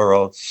Cookies, or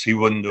else he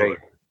wouldn't do it.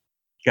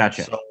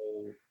 Gotcha. So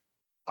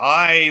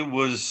I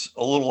was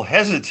a little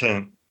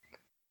hesitant.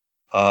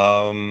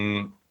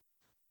 I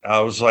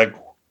was like,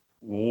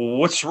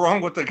 what's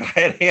wrong with the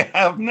guy they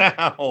have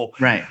now?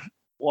 Right.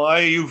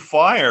 Why are you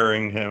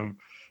firing him?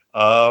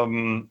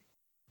 And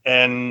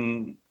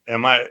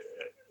are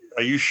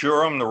you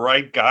sure I'm the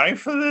right guy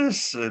for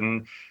this?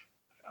 And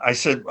I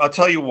said, I'll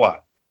tell you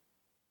what,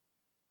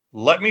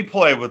 let me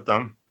play with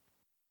them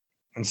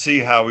and see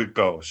how it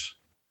goes.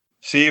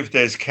 See if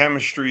there's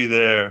chemistry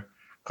there.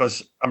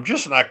 Cause I'm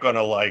just not going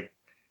to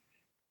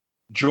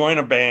join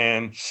a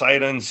band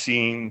sight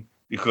unseen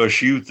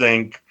because you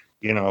think,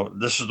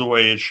 this is the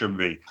way it should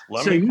be.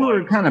 So you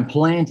were kind of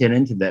planted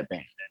into that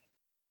band.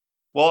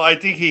 Well, I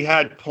think he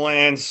had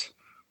plans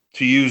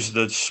to use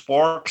the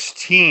Sparks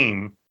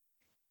team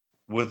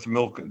with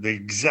the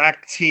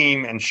exact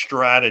team and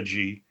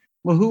strategy.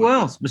 Well, who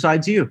else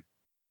besides you?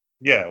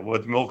 Yeah,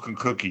 with Milk and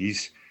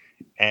Cookies,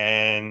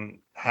 and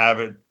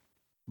have it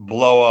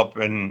blow up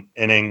in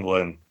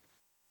England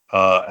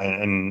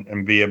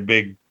and be a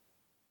big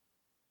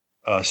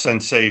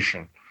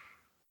sensation,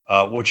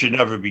 which it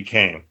never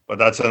became. But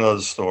that's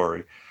another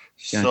story.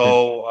 Gotcha.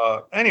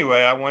 So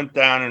anyway, I went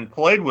down and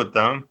played with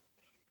them,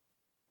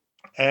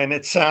 and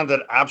it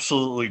sounded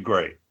absolutely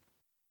great.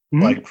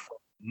 Mm-hmm. Like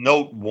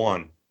note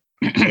one,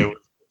 it was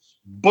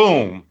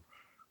boom,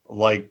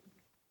 like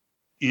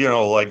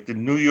the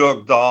New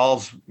York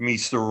Dolls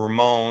meets the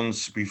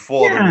Ramones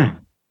before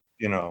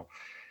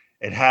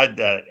it had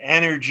that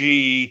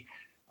energy.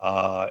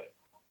 The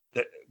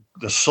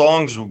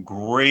songs were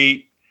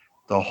great.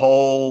 The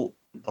whole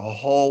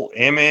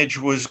image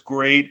was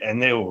great,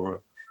 and they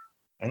were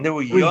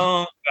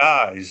young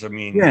guys. I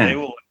mean, they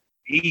were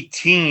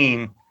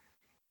 18.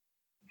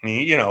 I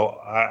mean,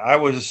 I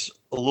was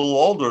a little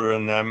older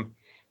than them.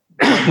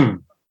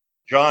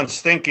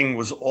 John's thinking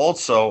was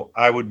also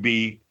I would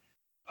be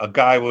a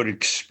guy with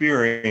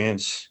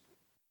experience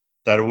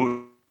that it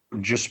would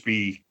just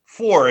be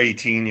 4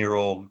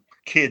 18-year-old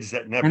kids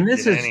that never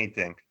did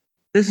anything.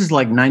 This is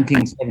like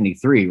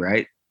 1973,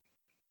 right?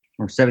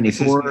 Or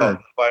 74?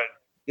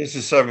 This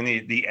is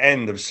the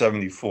end of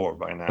 74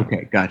 by now.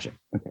 Okay, gotcha.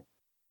 Okay.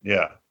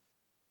 Yeah.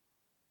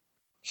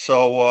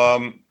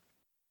 So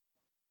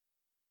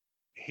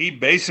he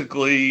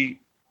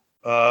basically,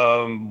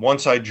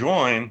 once I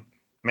joined,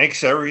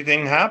 makes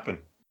everything happen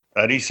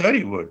that he said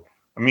he would.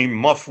 I mean,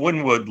 Muff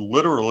Winwood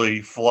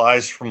literally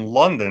flies from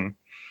London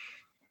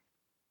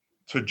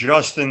to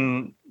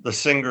Justin, the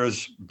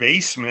singer's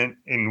basement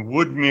in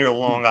Woodmere,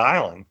 Long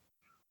Island,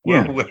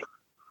 where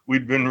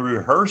we'd been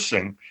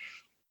rehearsing,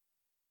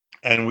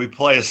 and we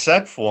play a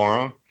set for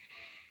him.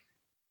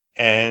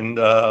 And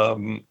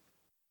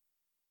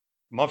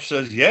Muff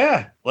says,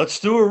 "Yeah, let's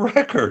do a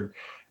record."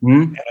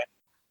 Mm-hmm.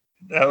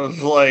 That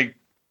was like,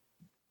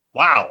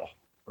 wow,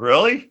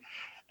 really?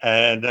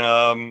 And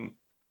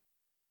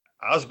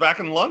I was back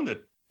in London.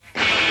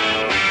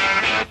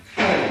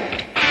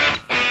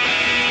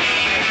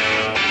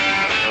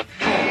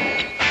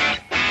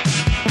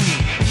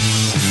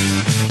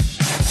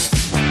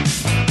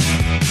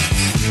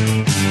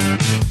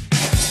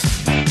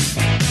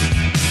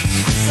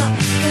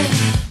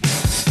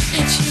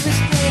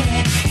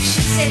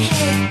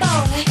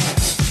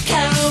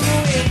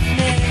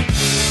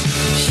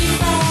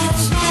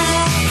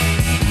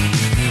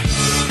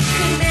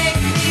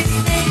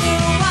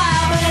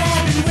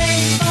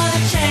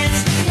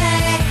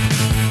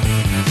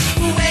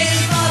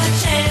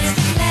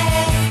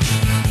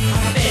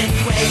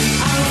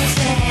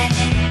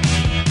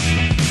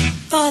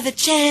 The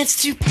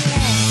chance to play.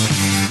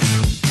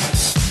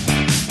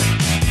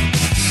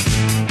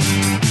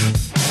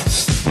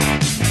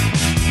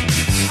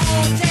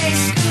 All day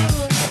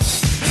school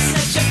is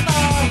such a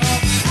ball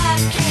I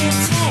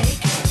can't take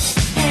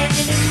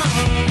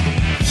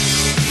anymore.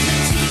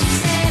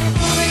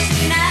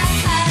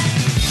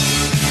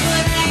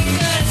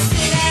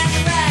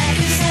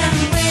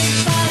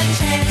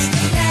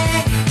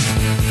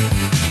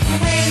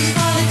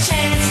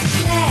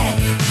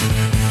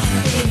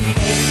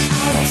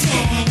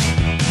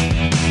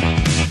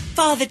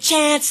 for the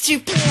chance to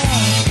play. I'm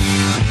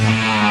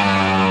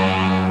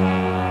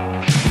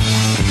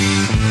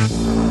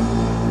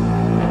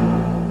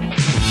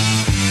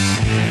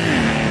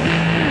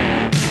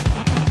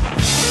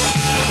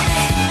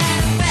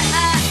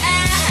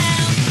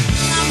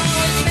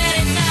always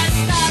ready to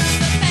start up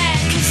the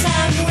band, 'cause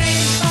I'm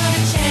waiting for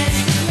the chance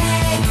to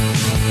play.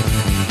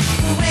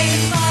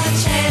 Waiting for the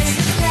chance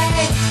to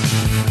play.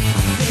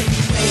 I've been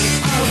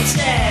waiting all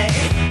day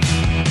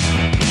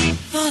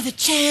for the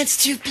chance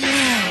to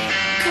play.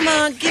 Come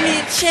on, give me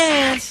a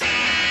chance.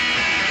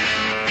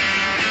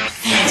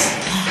 Thanks a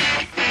lot.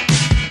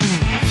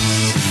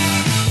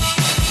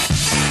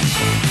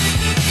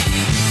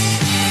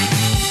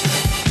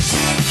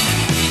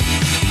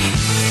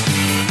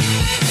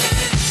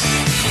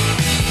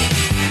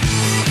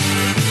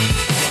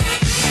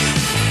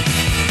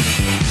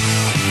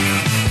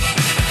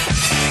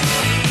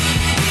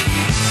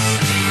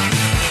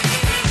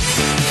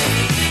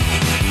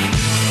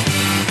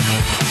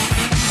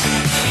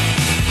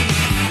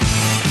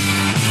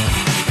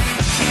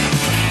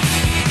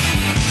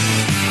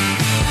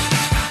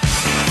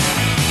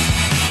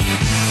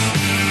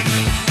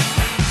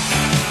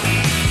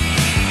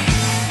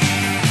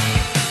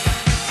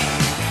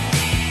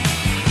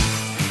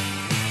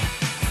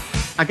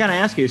 I gotta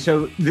ask you.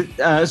 So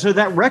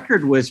that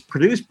record was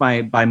produced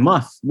by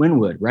Muff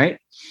Winwood, right?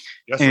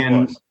 Yes, And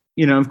it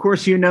was. of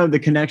course, the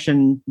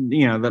connection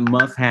that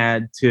Muff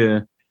had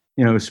to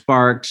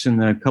Sparks in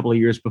the couple of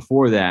years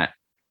before that.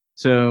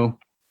 So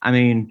I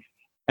mean,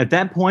 at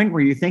that point,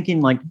 were you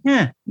thinking like,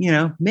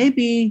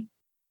 maybe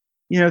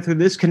through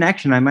this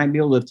connection, I might be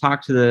able to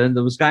talk to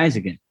those guys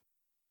again?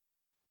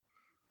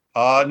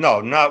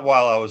 No, not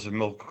while I was in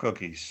Milk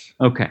Cookies.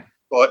 Okay.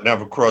 Well, it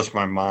never crossed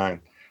my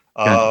mind.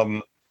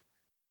 Gotcha.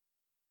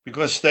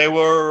 Because they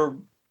were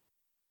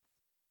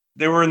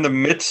in the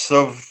midst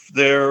of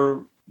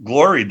their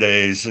glory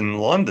days in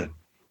London.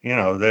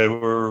 They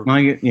were. Well,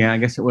 yeah, I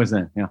guess it was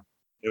then. Yeah.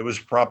 It was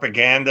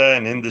propaganda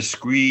and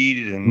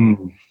indiscreet,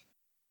 and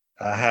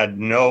I had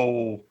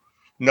no.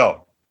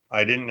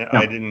 I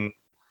didn't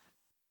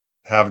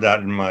have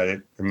that in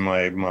my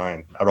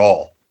mind at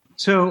all.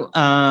 So,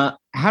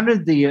 how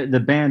did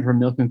the band from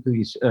Milk and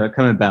Cookies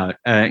come about?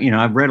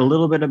 I've read a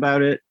little bit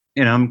about it.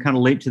 I'm kind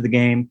of late to the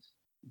game,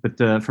 but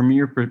from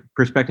your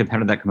perspective, how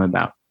did that come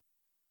about?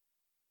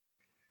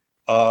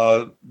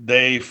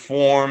 They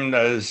formed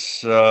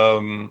as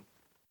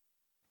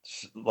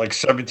like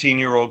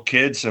 17-year-old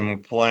kids and were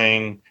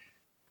playing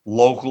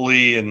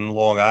locally in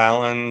Long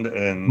Island.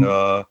 And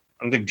I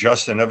don't think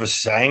Justin ever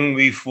sang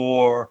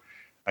before.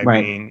 I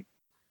mean,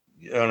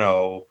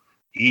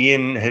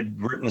 Ian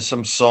had written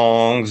some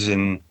songs,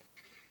 and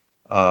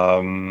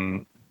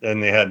then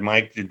they had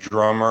Mike the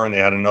drummer, and they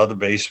had another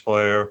bass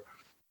player,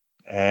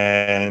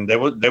 and they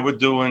were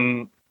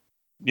doing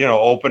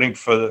opening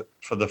for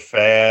the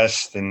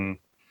Fast, and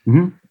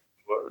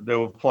they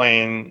were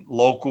playing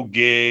local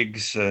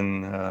gigs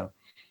and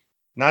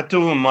not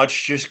doing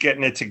much, just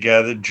getting it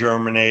together,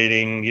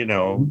 germinating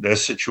their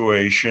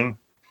situation.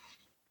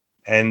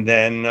 And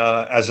then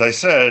as I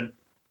said,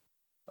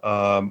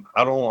 I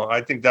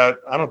don't think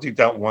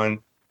that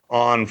went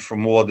on for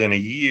more than a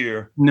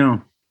year.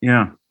 No.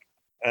 Yeah.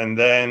 And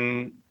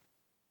then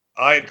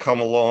I had come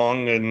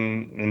along,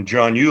 and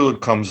John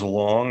Hewlett comes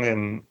along,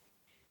 and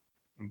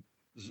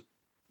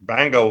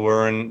Bango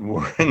were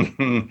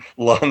in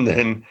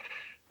London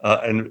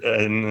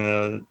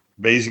and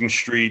Basing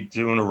Street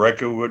doing a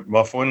record with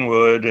Muff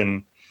Winwood,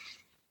 and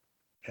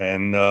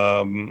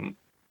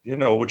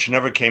which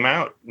never came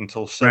out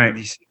until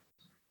 76. Right.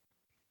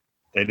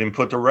 They didn't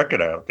put the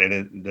record out. They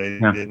didn't.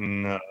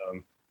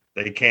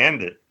 They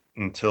canned it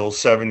until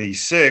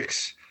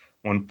 76,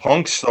 when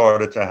punk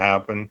started to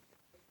happen.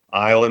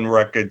 Island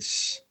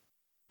Records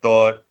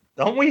thought,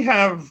 don't we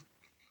have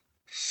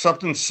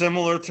something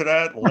similar to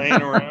that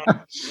laying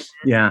around?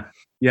 Yeah.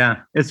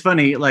 It's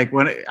funny. Like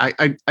when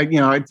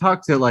I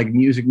talk to like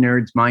music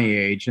nerds my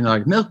age, and they're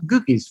like, Milk and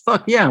Cookies.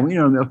 Fuck yeah, we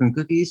know Milk and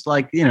Cookies.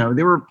 Like they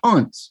were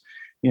punks,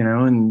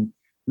 in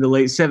the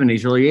late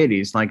 70s, early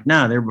 80s. Like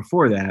no, they're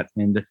before that,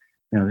 and they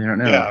don't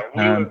know.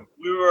 Yeah,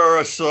 we were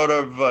a sort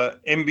of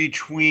in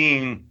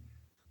between.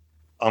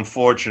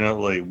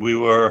 Unfortunately, we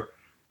were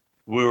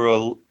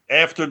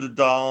after the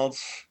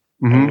Dolls,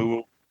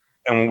 and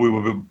we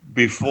were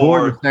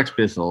before the Sex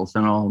Pistols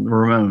and all the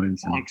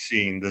Ramones. Punk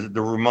scene, the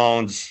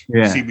Ramones,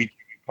 CBGB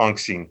punk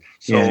scene.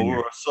 So we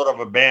were sort of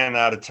a band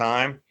out of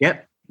time.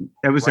 Yep,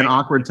 that was an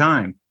awkward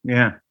time.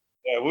 Yeah.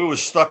 Yeah, we were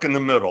stuck in the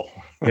middle.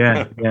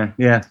 yeah,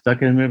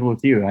 stuck in the middle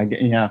with you. I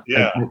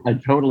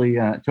totally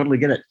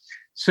get it.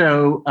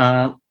 So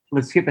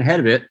let's skip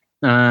ahead a bit.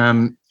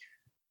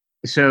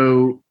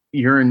 So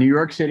you're in New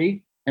York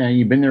City, and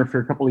you've been there for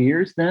a couple of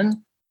years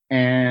then,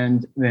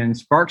 and then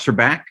Sparks are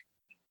back.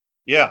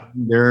 Yeah.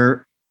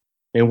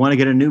 They want to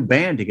get a new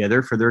band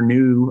together for their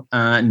new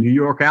New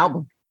York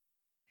album.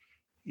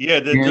 Yeah,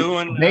 they're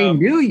doing. They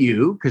knew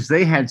you because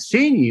they had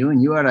seen you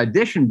and you had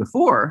auditioned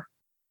before.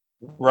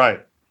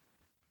 Right.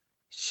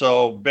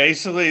 So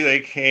basically,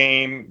 they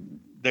came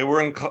they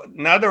were in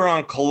now they're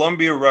on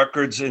Columbia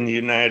Records in the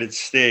United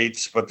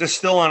States, but they're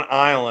still on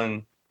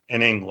island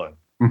in England.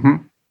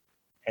 Mm-hmm.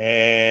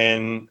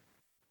 And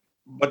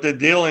but they're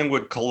dealing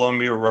with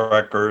Columbia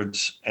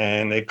Records,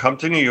 and they come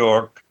to New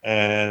York,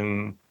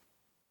 and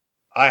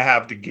I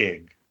have the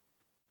gig.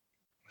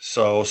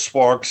 So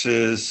Sparks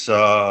is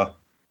Ron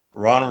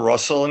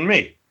Russell and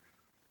me,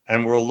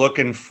 and we're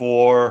looking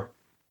for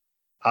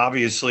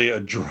obviously a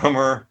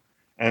drummer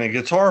and a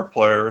guitar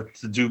player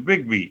to do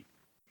big beat.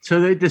 So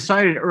they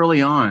decided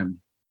early on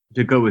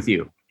to go with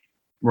you,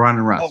 Ron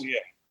and Russ. Oh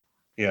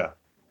yeah.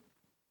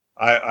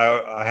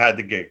 I had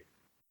the gig.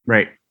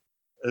 Right.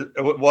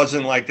 It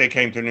wasn't like they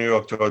came to New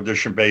York to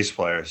audition bass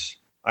players.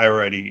 I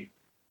already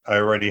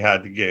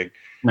had the gig.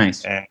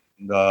 Nice. And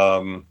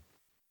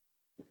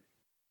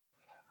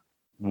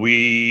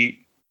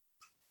we,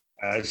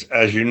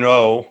 as you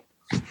know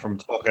from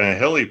talking to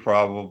Hilly,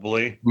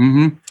 probably,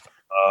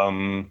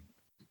 Mm-hmm.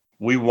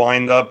 we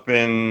wind up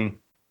in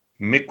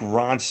Mick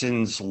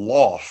Ronson's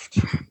loft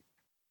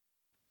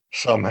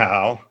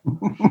somehow,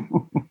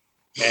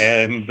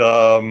 and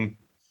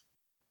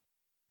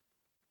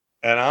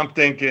I'm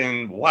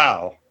thinking,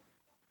 wow,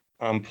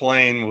 I'm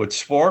playing with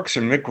Sparks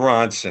and Mick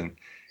Ronson,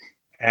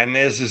 and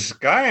there's this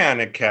guy on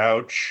the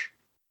couch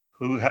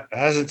who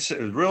is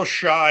real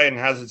shy and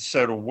hasn't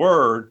said a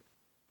word,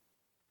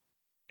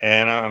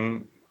 and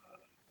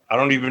I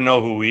don't even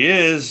know who he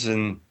is.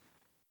 And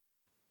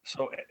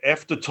so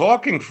after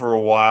talking for a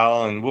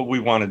while and what we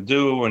want to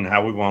do and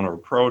how we want to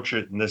approach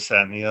it and this,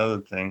 that, and the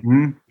other thing,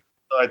 Mm-hmm.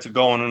 I had to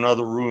go in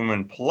another room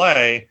and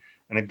play.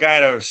 And the guy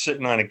that was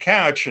sitting on the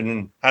couch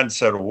and hadn't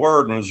said a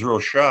word and was real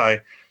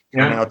shy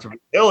turned out to be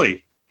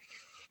Billy.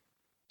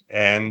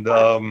 And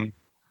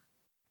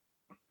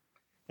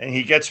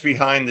he gets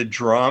behind the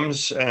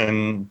drums,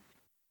 and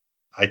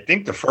I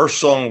think the first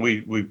song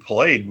we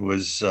played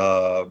was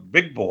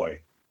Big Boy.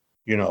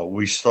 You know,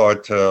 we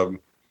start to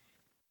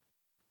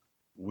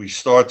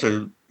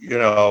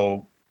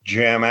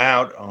jam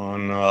out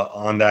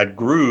on that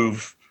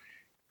groove,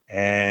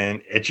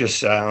 and it just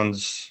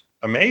sounds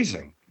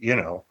amazing.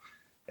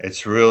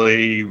 It's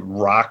really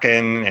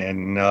rocking,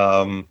 and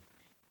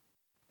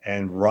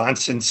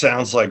Ronson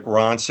sounds like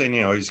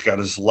Ronson. He's got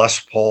his Les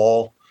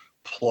Paul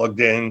plugged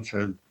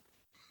into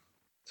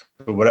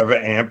whatever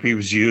amp he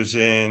was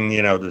using, the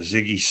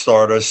Ziggy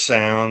Stardust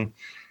sound.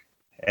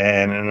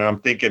 And I'm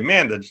thinking,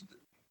 man, the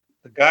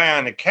guy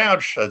on the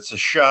couch that's a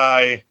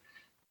shy,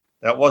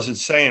 that wasn't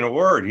saying a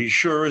word, he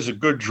sure is a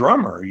good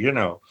drummer.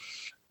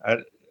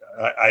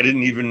 I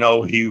didn't even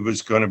know he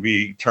was going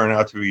to turn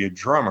out to be a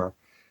drummer.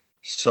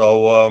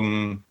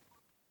 So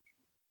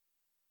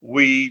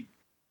we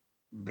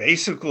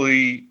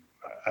basically,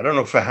 I don't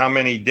know for how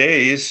many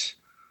days,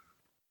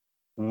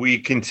 we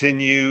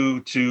continue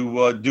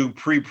to do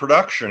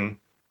pre-production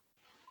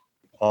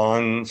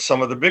on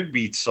some of the big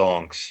beat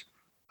songs.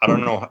 I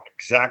don't know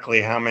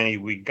exactly how many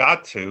we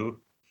got to.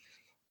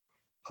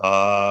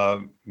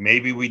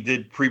 Maybe we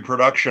did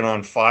pre-production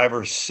on 5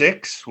 or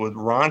 6 with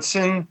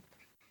Ronson.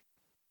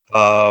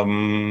 How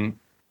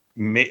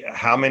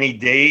many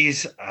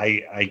days?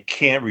 I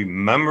can't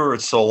remember.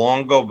 It's so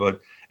long ago, but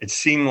it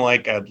seemed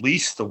like at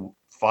least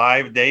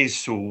 5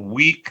 days to a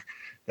week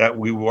that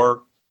we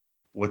worked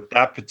with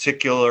that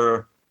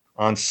particular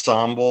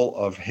ensemble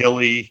of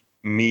Hilly,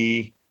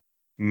 me,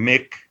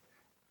 Mick,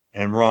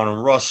 and Ron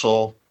and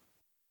Russell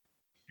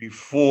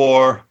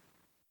before.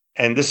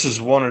 And this is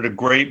one of the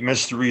great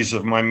mysteries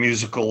of my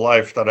musical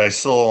life that I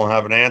still don't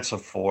have an answer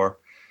for.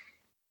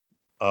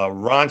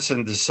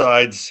 Ronson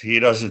decides he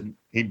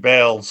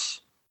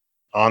bails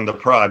on the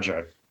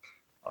project.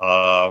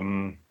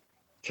 To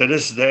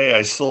this day,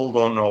 I still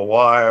don't know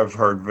why. I've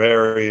heard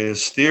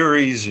various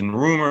theories and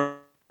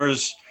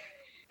rumors.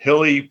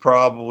 Hilly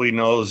probably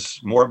knows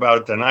more about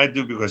it than I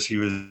do because he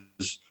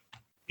was,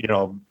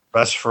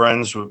 best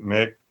friends with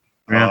Mick.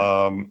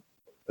 Yeah.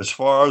 As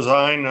far as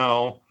I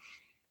know,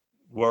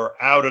 we're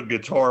out a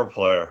guitar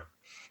player.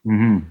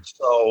 Mm-hmm.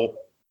 So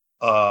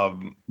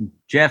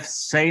Jeff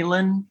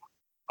Salen.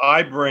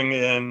 I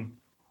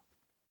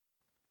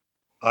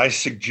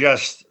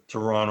suggest to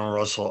Ron and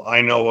Russell,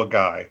 I know a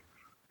guy.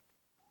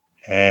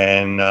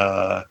 And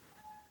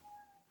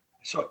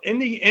so in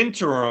the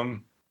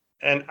interim,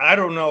 and I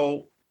don't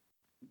know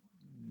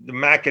the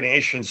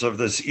machinations of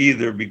this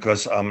either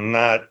because I'm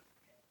not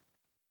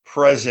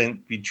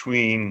I'm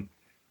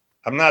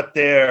not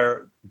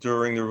there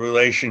during the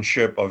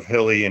relationship of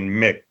Hilly and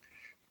Mick,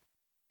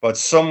 but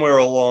somewhere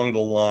along the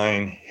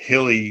line,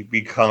 Hilly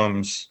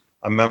becomes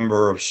a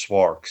member of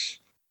Sparks,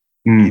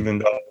 even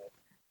though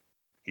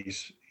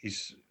he's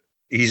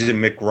in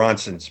Mick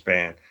Ronson's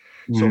band.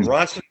 So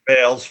Ronson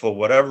bails for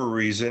whatever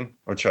reason,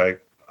 which I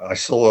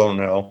still don't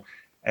know.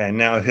 And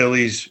now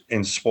Hilly's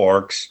in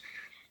Sparks.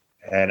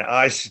 And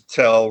I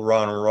tell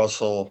Ron and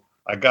Russell,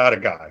 I got a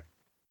guy.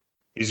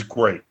 He's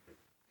great.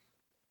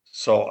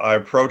 So I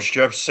approached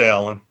Jeff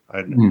Salen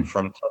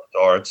from Tough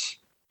Darts,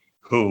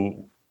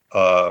 who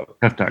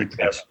he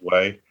passed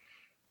away.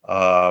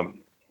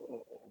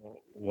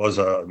 Was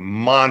a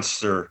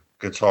monster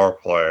guitar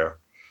player.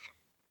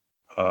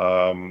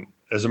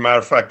 As a matter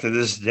of fact, to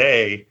this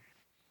day,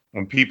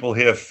 when people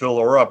hear "Fill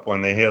Her Up,"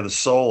 when they hear the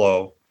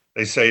solo,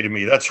 they say to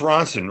me, "That's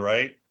Ronson,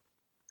 right?"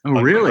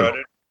 Oh, really?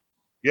 Uncredited.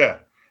 Yeah,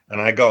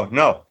 and I go,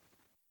 "No,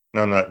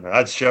 no,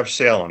 that's Jeff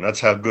Salem. That's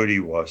how good he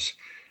was."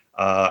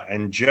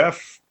 And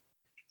Jeff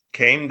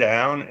came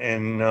down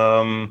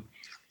and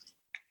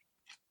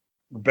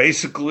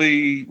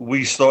basically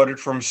we started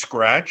from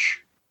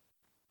scratch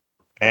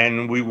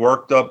and we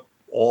worked up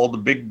all the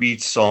big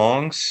beat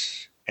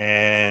songs,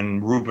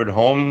 and Rupert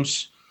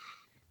Holmes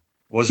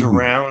was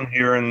around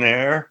here and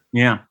there.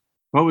 Yeah.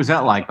 What was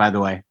that like, by the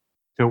way,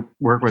 to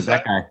work with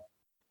that guy?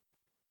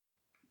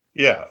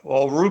 Yeah,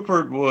 well,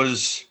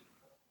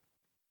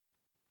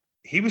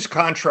 he was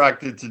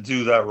contracted to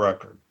do that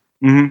record.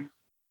 Mm-hmm.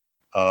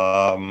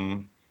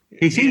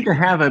 He He seemed to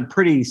have a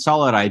pretty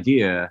solid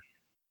idea.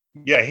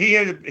 Yeah, he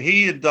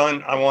had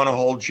done "I Want to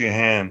Hold Your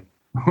Hand."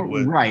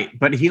 Right,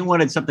 but he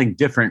wanted something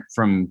different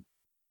from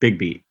Big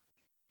Beat.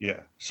 Yeah,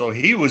 so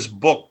he was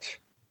booked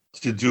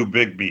to do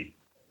Big Beat.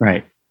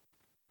 Right.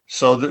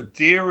 So the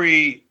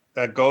theory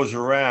that goes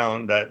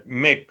around that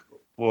Mick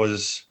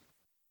was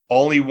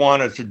only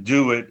wanted to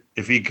do it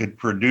if he could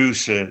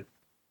produce it.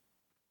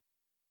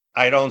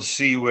 I don't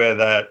see where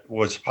that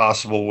was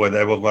possible, where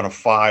they were going to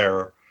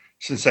fire,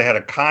 since they had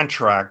a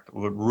contract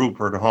with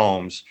Rupert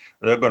Holmes,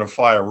 they're going to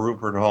fire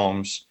Rupert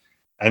Holmes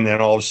and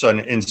then all of a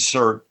sudden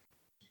insert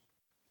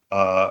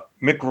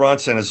Mick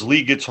Ronson as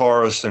lead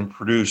guitarist and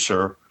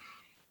producer.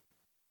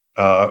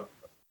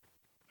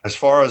 As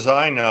far as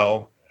I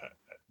know,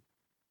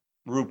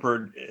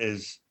 Rupert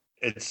it's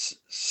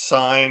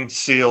signed,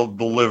 sealed,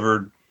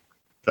 delivered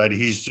that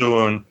he's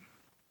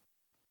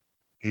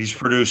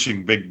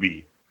producing Big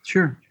Beat.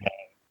 Sure.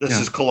 This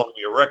is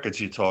Columbia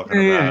Records you're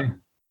talking Yeah, about.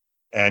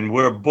 And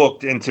we're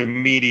booked into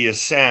Media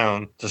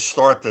Sound to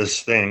start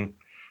this thing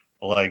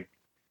like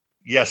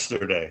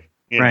yesterday,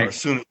 Right. as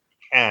soon as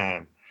we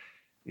can,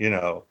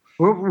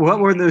 What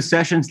were those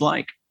sessions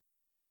like?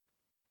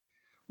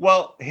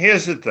 Well,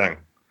 here's the thing.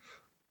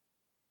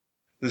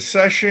 The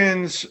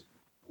sessions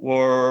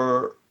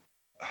were,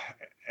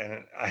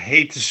 and I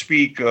hate to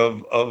speak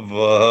of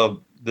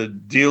the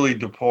dearly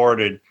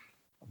departed,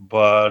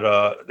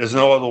 but there's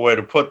no other way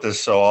to put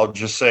this, so I'll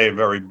just say it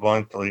very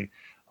bluntly.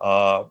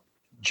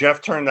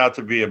 Jeff turned out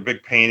to be a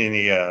big pain in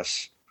the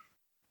ass.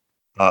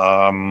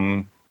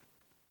 Now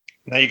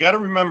you got to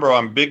remember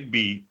on Big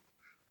Beat,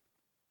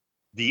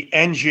 the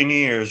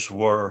engineers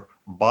were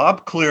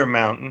Bob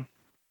Clearmountain,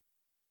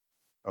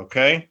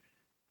 okay,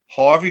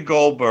 Harvey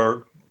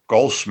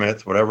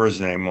Goldsmith, whatever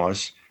his name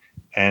was,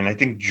 and I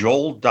think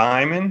Joel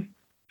Diamond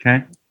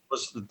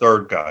was the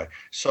third guy.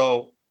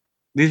 So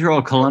these are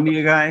all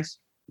Columbia guys,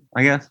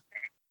 I guess.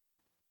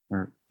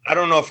 I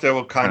don't know if they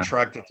were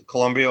contracted to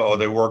Columbia or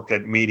they worked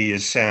at Media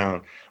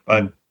Sound,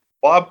 but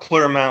Bob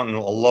Clearmountain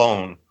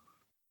alone,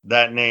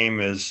 that name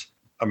is,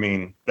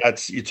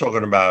 you're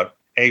talking about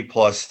A+,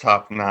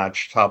 top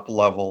notch, top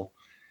level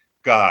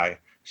guy.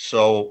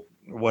 So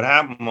what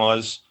happened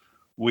was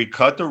we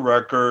cut the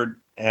record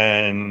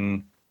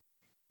and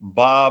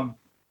Bob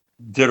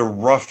did a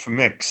rough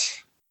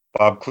mix,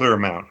 Bob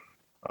Clearmountain,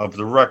 of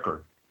the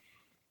record.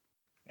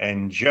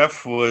 And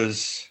Jeff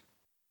was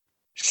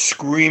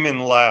screaming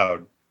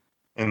loud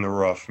in the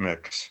rough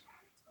mix.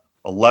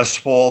 A Les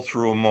Paul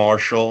through a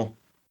Marshall,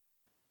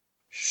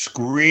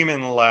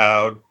 screaming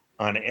loud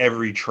on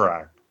every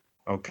track.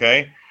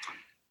 Okay?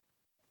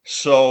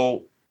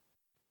 So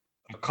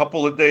a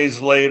couple of days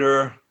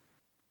later,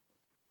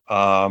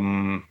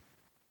 we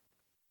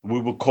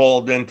were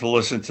called in to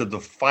listen to the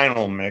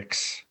final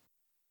mix,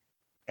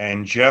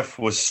 and Jeff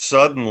was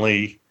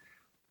suddenly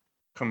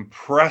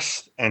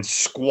compressed and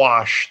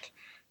squashed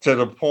to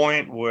the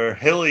point where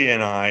Hilly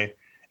and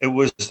it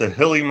was the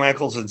Hilly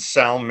Michaels and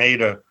Sal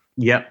Maida.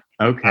 Yep.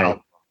 Okay.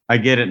 Album, I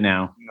get it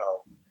now.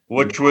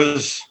 Which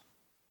was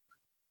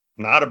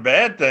not a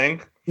bad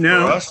thing for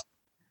us.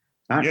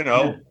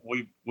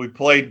 We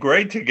played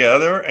great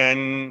together,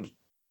 and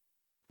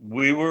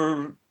we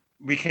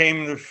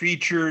became the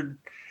featured.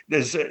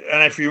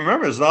 And if you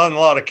remember, there's not a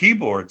lot of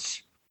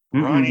keyboards.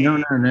 No.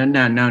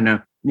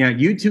 Yeah,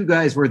 you two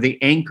guys were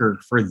the anchor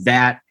for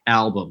that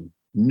album.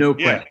 No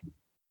question.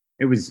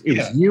 It was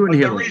you and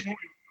Hilly.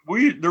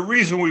 The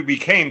reason we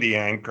became the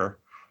anchor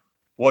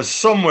was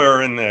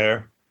somewhere in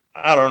there.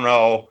 I don't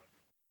know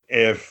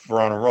if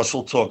Ronald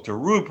Russell talked to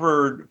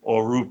Rupert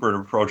or Rupert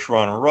approached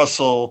Ronald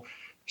Russell.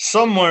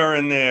 Somewhere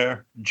in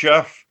there,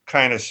 Jeff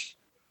kind of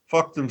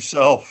fucked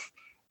himself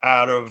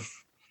out of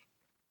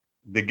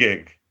the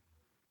gig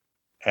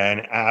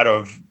and out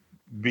of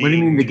being. What do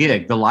you mean the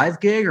gig? The live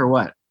gig or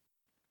what?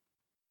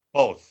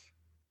 Both.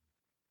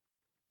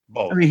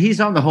 I mean, he's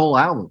on the whole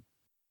album.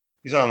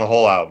 He's on the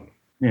whole album.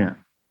 Yeah.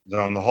 He's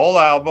on the whole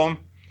album.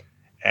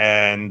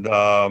 And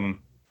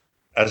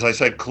as I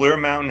said,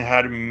 Clearmountain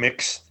had him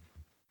mixed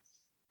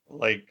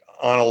like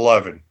on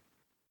 11.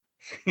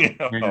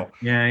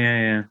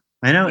 Yeah.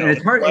 I know. And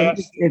it's hard.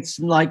 It's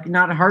like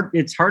not hard.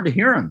 It's hard to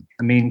hear him.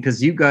 I mean,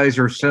 because you guys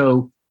are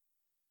so,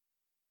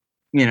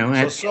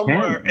 So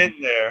somewhere in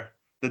there,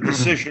 the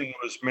decision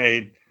was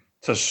made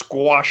to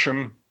squash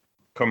them,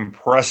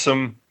 compress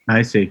them.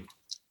 I see.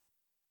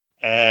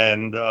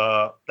 And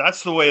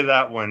that's the way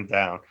that went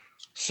down.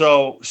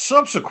 So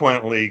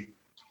subsequently,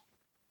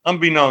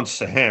 unbeknownst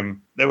to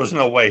him, there was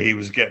no way he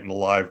was getting a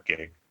live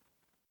gig.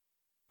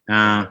 when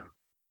they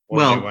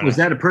Well, went was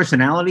out. that a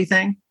personality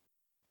thing?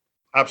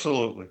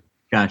 Absolutely.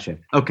 Gotcha.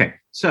 Okay.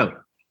 So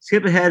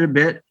skip ahead a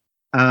bit.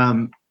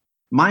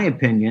 My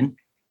opinion,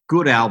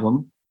 good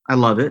album. I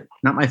love it.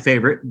 Not my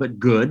favorite, but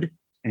good.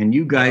 And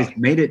you guys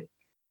made it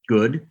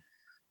good.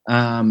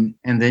 And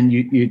then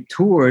you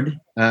toured,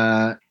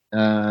 I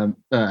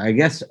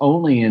guess,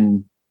 only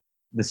in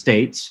the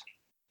States.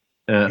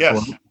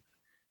 Yes. for-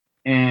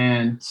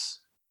 and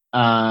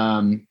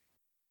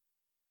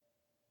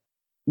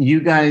you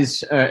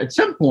guys at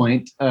some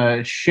point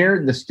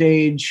shared the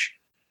stage,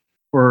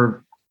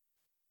 or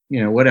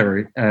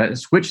whatever,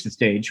 switched the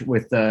stage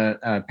with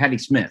Patti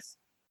Smith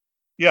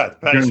Yeah,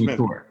 Patti during the Smith.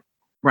 tour,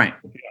 right?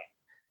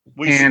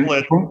 We And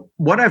split. from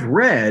what I've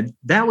read,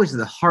 that was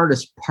the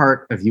hardest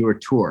part of your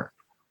tour.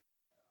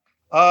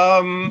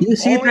 Do you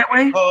see it that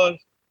way?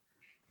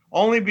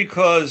 Only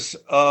because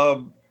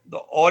the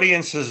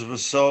audiences were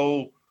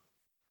so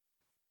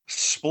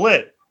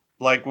split.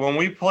 Like when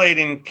we played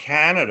in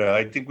Canada,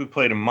 I think we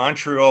played in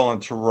Montreal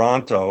and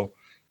Toronto.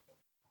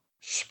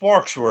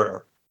 Sparks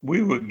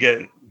we would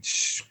get,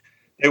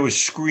 they were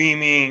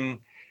screaming.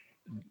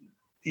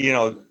 We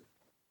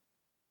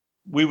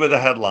were the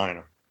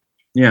headliner,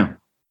 Yeah.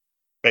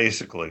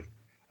 basically.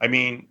 I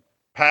mean,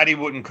 Patty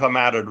wouldn't come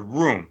out of the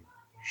room.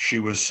 She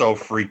was so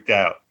freaked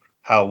out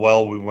how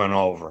well we went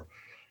over.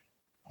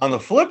 On the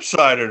flip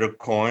side of the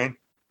coin,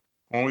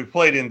 when we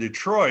played in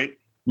Detroit,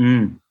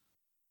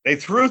 they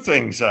threw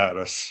things at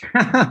us.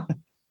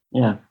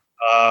 Yeah.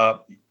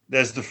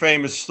 There's the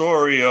famous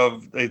story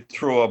of they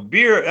threw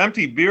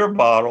empty beer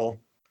bottle,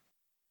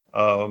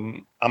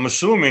 I'm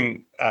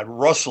assuming at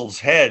Russell's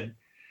head,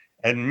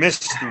 and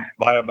missed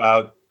by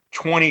about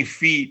 20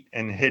 feet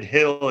and hit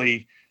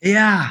Hilly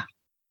Yeah.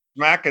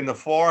 smack in the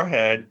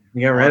forehead.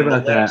 Yeah, right on the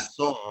about that. last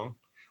song,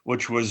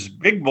 which was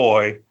Big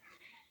Boy.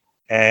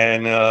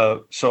 And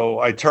so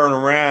I turn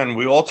around,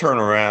 we all turn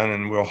around,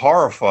 and we're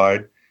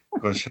horrified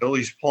because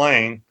Hilly's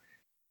playing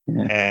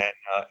and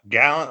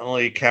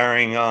gallantly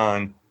carrying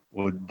on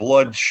with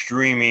blood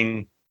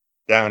streaming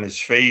down his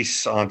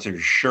face onto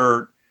his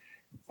shirt.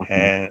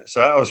 And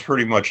so that was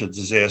pretty much a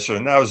disaster.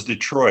 And that was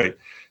Detroit.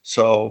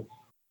 So,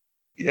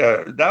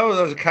 yeah, that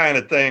was the kind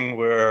of thing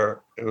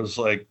where it was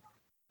like,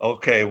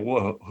 okay,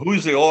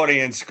 who's the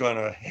audience going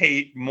to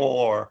hate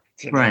more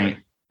tonight? Right.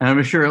 And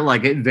I'm sure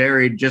it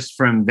varied just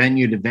from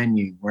venue to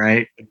venue,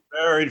 right? It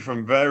varied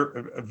from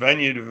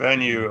venue to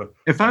venue.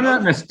 If I'm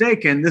not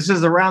mistaken, this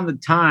is around the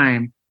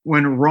time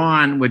when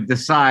Ron would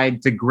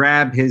decide to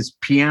grab his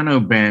piano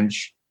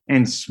bench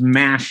and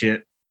smash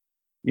it,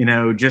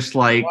 just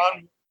like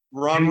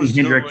Ron was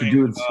Hendrix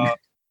doing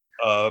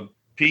do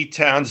Pete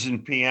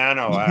Townsend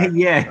piano act.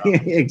 yeah,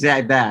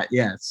 exactly that.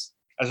 Yes.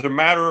 As a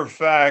matter of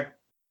fact,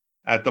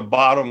 at the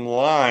Bottom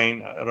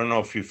Line, I don't know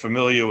if you're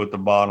familiar with the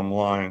Bottom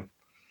Line.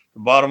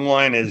 The Bottom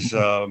Line is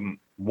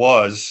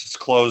it's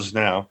closed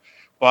now.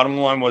 Bottom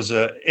Line was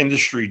an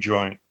industry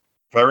joint.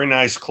 Very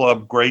nice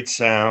club, great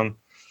sound.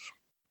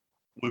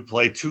 We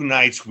played 2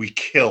 nights. We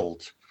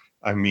killed.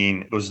 I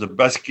mean, it was the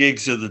best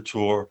gigs of the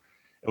tour.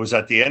 It was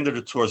at the end of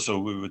the tour, so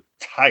we were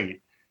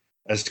tight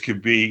as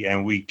could be,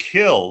 and we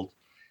killed.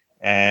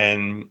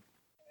 And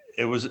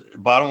it was,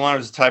 Bottom Line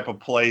was the type of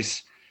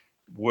place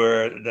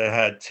where they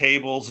had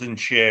tables and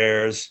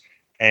chairs,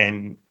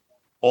 and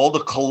all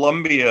the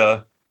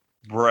Columbia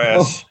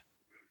brass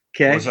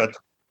was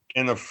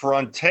in the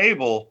front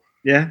table.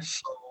 Yeah.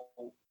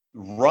 So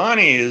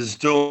Ronnie is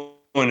doing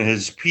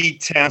his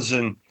Pete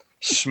Townsend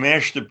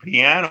smash the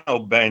piano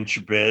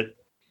bench bit,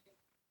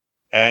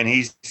 and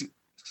he's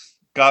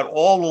got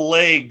all the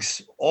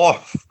legs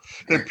off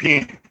the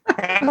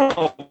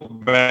piano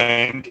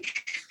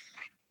bench,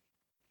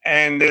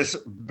 and there's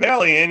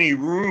barely any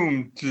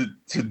room to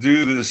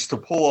do this, to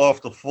pull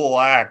off the full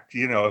act,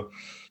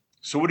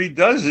 So what he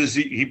does is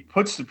he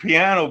puts the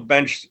piano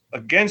bench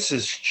against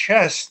his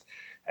chest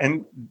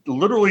and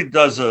literally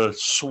does a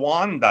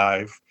swan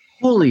dive.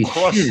 Holy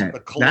shit.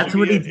 That's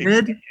what he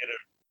did?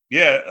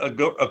 Yeah,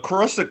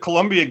 across the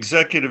Columbia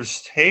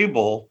executives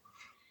table,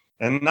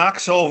 and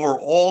knocks over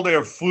all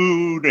their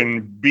food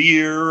and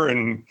beer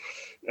and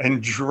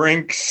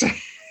drinks.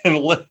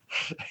 and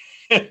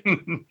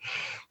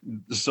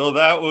so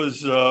that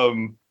was, I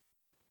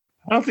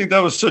don't think that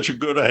was such a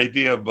good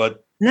idea,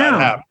 but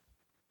No.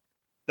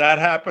 That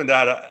happened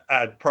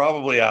at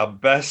probably our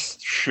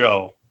best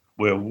show,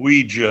 where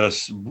we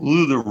just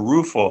blew the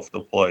roof off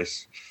the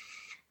place.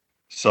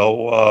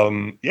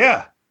 So,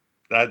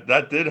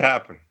 that did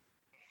happen.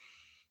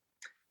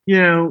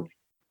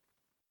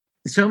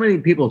 So many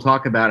people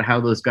talk about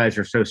how those guys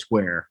are so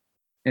square,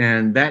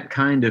 and that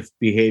kind of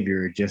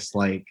behavior just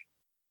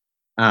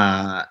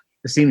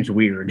seems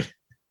weird.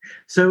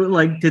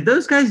 So did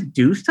those guys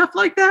do stuff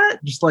like that?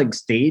 Just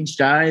stage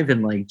dive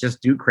and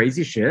just do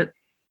crazy shit?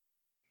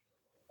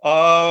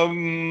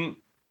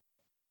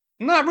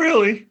 Not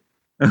really.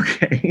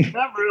 Okay.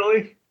 Not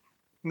really.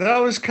 That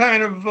was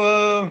kind of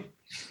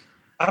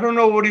I don't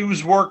know what he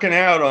was working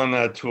out on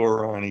that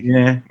tour, Ronnie.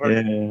 Yeah.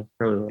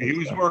 He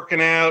was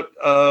working out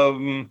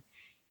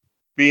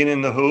being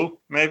in the Who,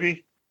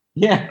 maybe.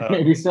 Yeah,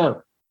 maybe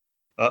so.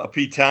 A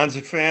Pete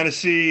Townsend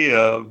fantasy.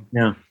 Yeah.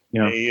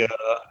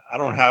 I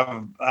don't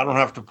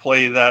have to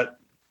play that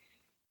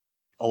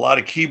a lot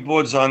of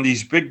keyboards on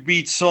these big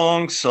beat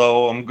songs,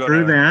 so I'm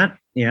Through gonna, that.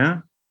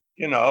 Yeah.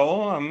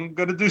 I'm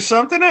gonna do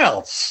something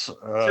else.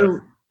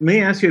 So let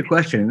me ask you a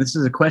question. This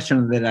is a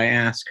question that I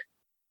ask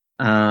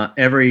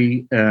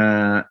every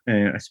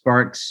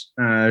Sparks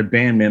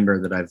band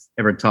member that I've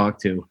ever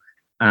talked to.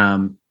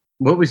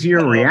 What was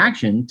your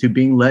reaction to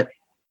being let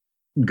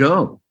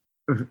go?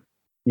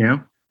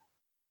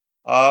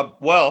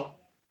 Well,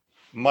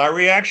 my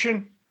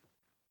reaction,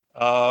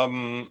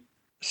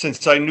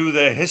 since I knew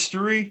their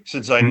history,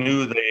 since I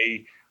knew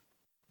they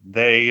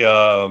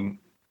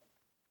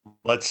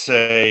let's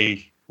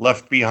say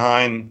left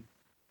behind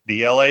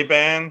the LA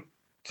band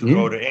to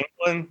go to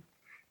England,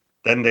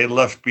 then they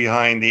left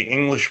behind the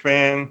English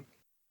band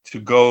to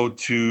go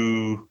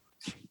to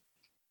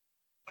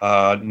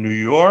New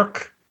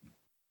York.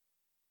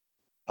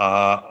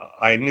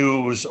 I knew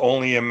it was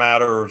only a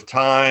matter of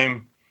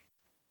time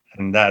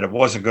and that it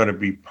wasn't going to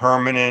be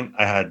permanent.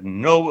 I had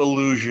no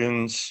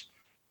illusions.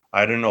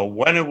 I didn't know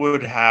when it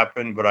would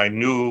happen, but I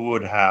knew it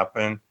would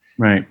happen.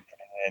 Right.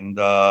 And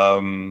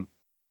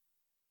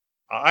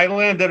I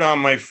landed on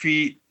my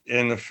feet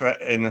in the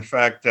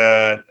fact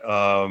that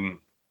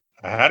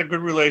I had a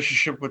good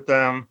relationship with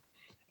them,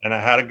 and I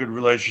had a good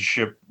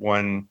relationship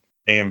when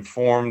they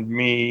informed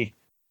me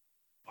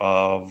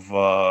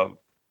of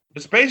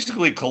it's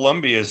basically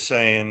Columbia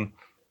saying,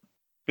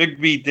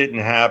 "Big Beat didn't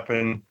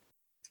happen.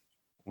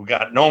 We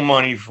got no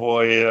money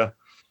for you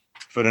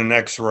for the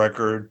next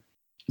record."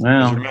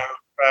 Wow. As a matter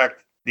of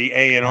fact, the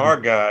A&R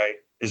guy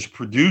is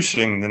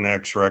producing the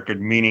next record,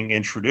 meaning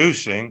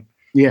introducing.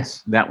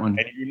 Yes, that one.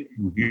 And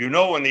you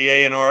know when the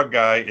A&R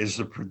guy is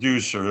the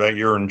producer that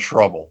you're in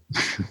trouble.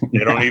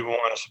 They don't even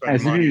want to spend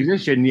As money. a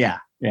musician, yeah.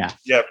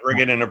 Bring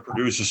in a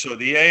producer. So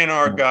the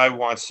A&R guy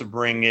wants to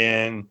bring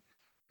in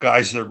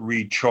guys that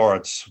read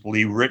charts.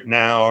 Lee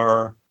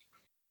Ritenour,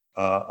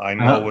 I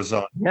know was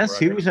on. Yes,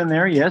 he was in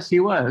there. Yes, he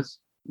was.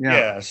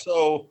 Yeah.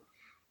 So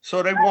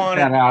they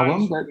wanted that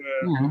album, but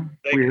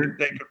they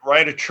could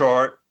write a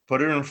chart,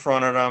 put it in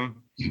front of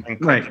them, and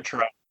cut the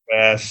track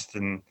fast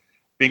and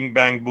bing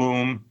bang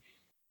boom.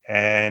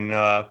 And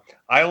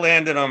I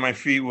landed on my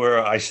feet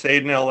where I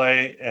stayed in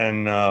LA,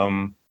 and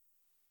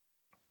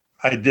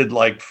I did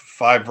like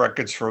 5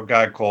 records for a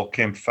guy called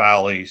Kim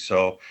Fowley.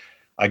 So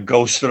I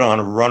ghosted on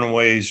a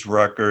Runaways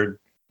record,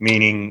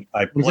 meaning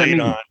I played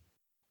on,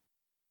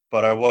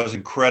 but I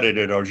wasn't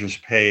credited. I was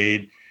just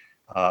paid.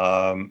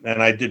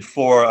 And I did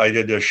 4. I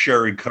did a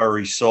Sherry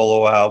Curry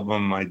solo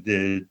album. I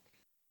did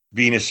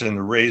Venus and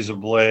the Razor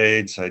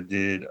Blades. I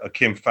did a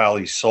Kim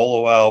Fowley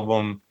solo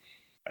album.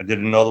 I did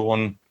another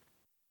one.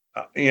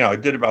 I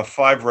did about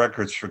 5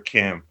 records for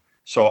Kim.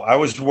 So I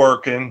was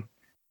working,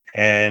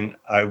 and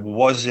I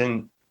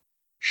wasn't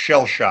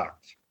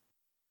shell-shocked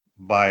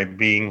by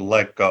being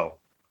let go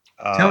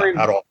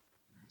at all.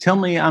 Tell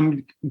me,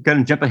 I'm going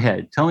to jump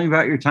ahead. Tell me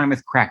about your time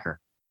with Cracker.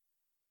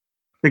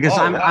 Because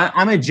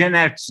I'm a Gen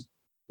X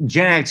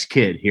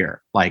kid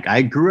here. Like,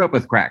 I grew up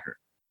with Cracker.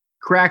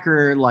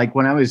 Cracker, like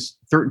when I was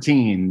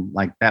 13,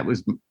 like that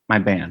was my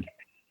band.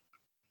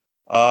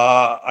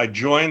 I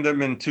joined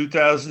them in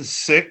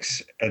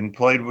 2006 and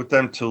played with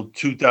them till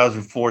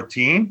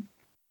 2014.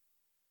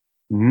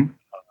 8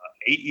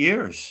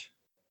 years.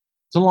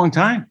 It's a long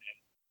time.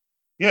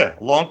 Yeah,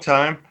 long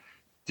time.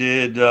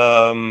 Did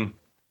a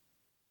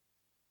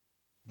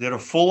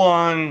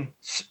full-on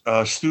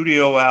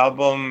studio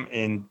album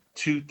in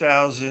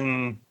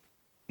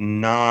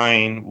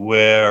 2009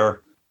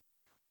 where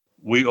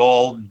we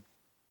all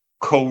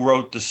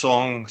co-wrote the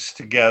songs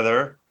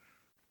together,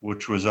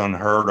 which was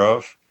unheard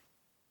of.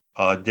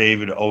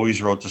 David always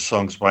wrote the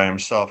songs by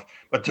himself.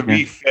 But to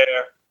be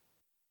fair,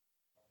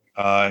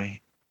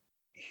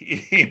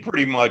 he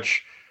pretty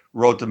much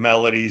wrote the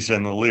melodies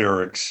and the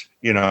lyrics.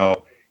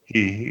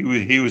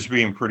 He was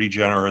being pretty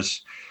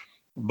generous.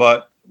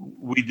 But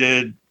we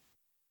did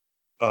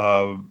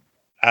at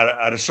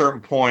a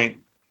certain point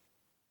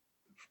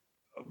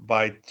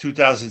by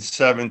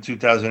 2007,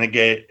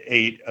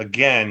 2008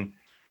 again,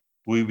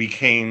 we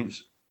became,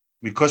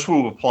 because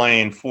we were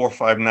playing 4 or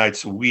 5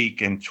 nights a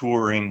week and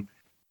touring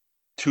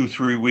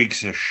 2-3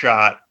 weeks a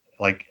shot,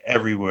 like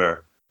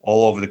everywhere,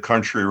 all over the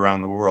country,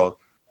 around the world,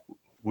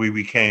 we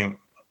became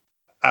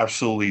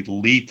absolutely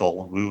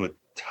lethal. We were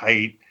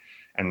tight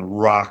and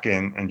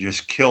rocking and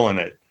just killing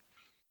it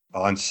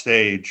on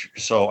stage.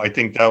 So I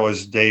think that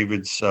was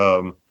David's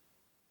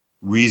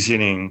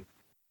reasoning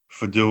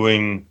for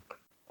doing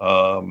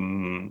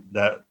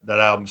that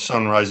album,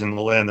 Sunrise in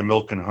the Land of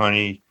Milk and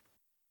Honey,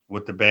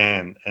 with the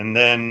band. And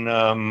then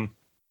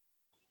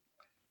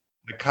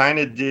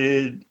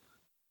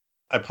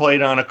I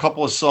played on a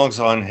couple of songs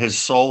on his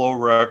solo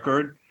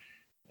record,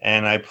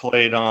 and I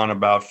played on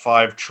about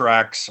 5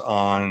 tracks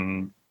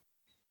on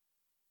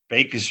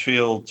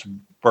Bakersfield to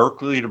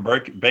Berkeley to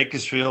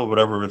Bakersfield,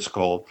 whatever it's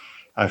called,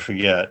 I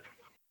forget.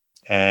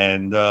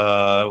 And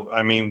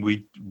I mean,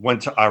 we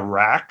went to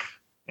Iraq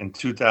in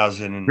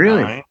 2009.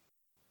 Really?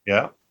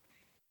 Yeah.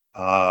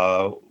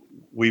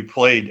 We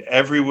played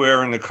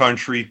everywhere in the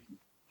country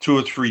 2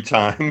 or 3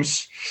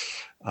 times.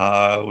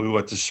 We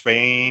went to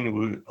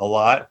Spain a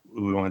lot.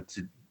 We went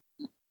to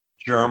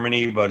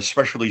Germany, but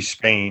especially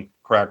Spain.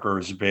 Cracker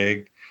is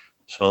big.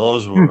 So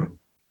those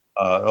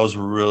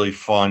were really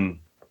fun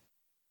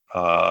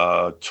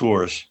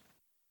tours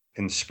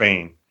in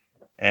Spain.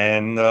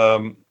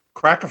 And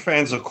Cracker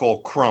fans are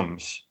called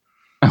crumbs.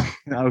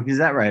 Oh, is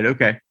that right?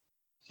 Okay.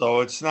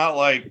 So it's not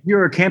like If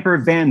you're a Camper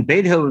Van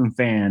Beethoven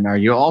fan, are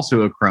you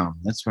also a crumb?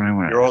 That's what I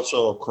want. you're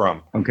also a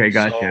crumb. Okay,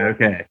 gotcha. So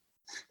Okay,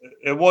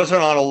 it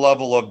wasn't on a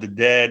level of the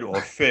Dead or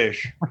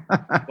Fish.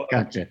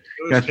 gotcha.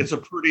 It's a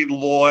pretty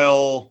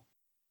loyal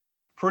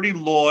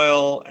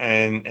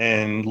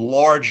and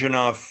large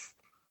enough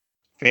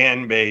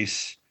fan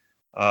base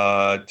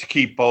to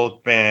keep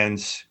both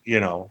bands,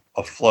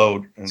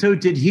 afloat. And So,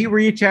 did he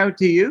reach out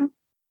to you?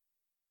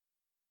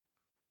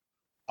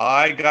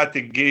 I got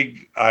the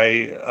gig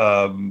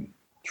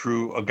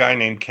through a guy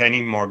named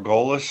Kenny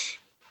Margolis,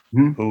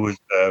 Hmm. who was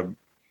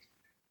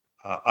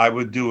I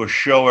would do a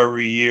show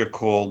every year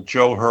called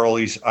Joe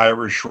Hurley's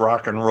Irish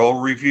Rock and Roll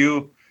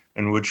Review,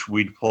 in which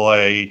we'd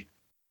play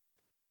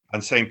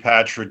on St.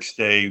 Patrick's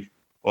Day,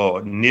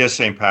 or near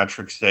St.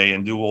 Patrick's Day,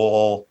 and do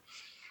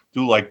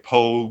like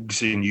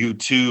Pogues and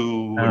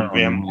U2 and Oh,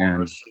 Van man.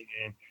 Morrison,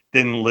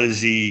 Thin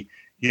Lizzy,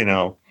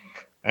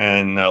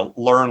 and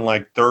learn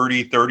like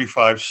 30,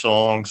 35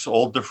 songs,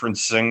 all different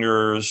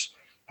singers,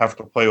 have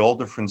to play all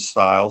different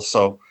styles.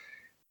 So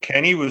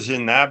Kenny was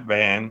in that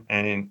band,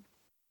 and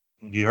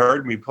he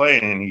heard me play,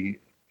 and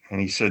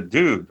he said,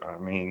 "Dude, I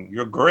mean,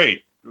 you're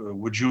great.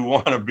 Would you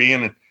want to be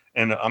in?"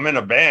 And I'm in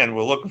a band.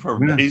 We're looking for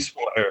a Yeah. bass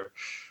player.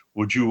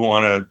 Would you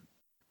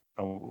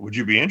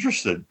be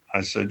interested?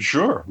 I said,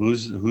 "Sure."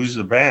 Who's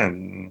the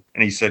band?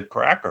 And he said,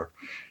 "Cracker."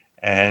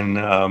 And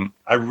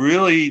I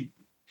really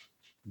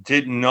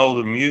didn't know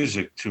the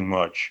music too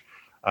much.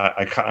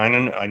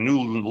 I knew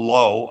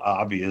Low,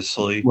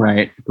 obviously,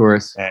 Right, of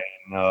course.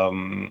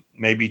 and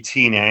maybe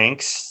Teen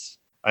Angst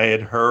I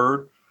had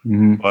heard,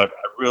 Mhm. but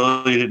I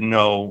really didn't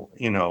know.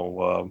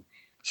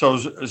 So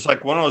it's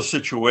like one of those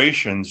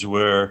situations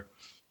where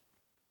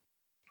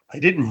I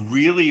didn't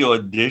really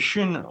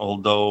audition,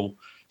 although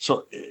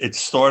so it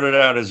started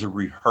out as a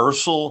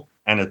rehearsal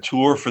and a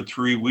tour for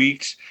 3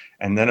 weeks,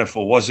 and then if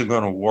it wasn't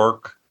going to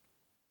work,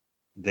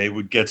 they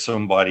would get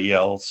somebody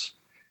else.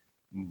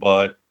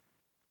 But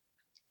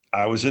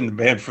I was in the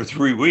band for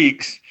 3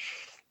 weeks,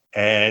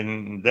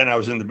 and then I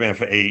was in the band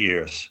for 8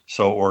 years.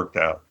 So it worked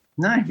out.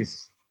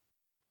 Nice,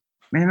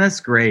 man. That's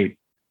great.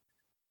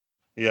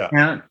 Yeah.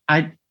 And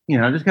I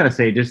just gotta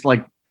say, just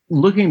like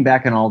looking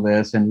back on all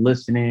this and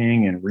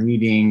listening and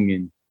reading,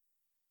 and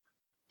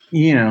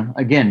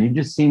again, you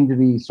just seem to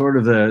be sort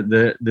of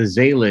the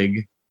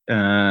Zelig,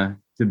 to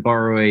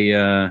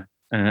borrow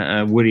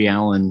a Woody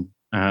Allen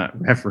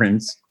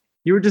reference.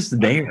 You were just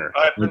there.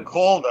 I've been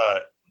called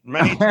that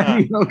many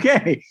times.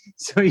 Okay,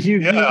 so you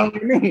know what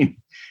I mean.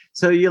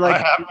 So you I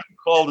have been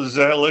called the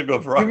Zelig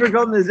of rock. you were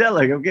called the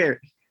Zelig. Okay,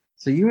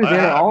 so you were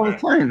there all the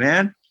time,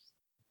 man.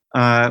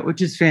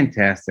 Which is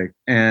fantastic,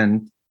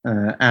 and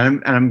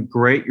I'm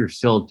great. You're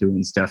still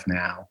doing stuff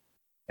now,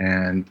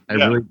 and I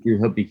really do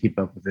hope you keep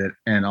up with it.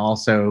 And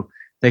also,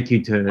 thank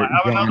you to I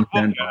have another John book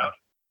Denver. out.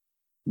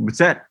 What's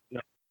that?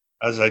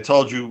 As I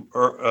told you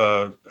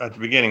at the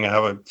beginning, I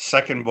have a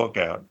second book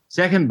out.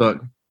 Second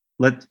book.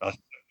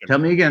 Tell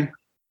me again.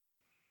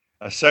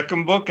 A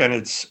second book, and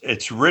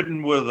it's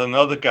written with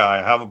another guy.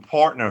 I have a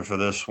partner for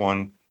this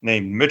one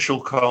named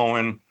Mitchell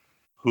Cohen,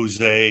 who's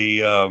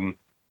a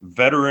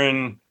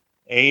veteran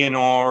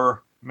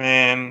A&R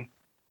man,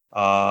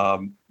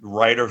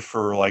 writer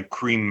for like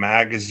Cream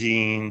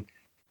Magazine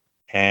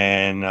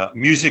and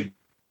music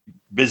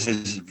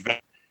business.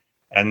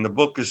 And the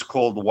book is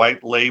called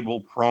White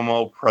Label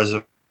Promo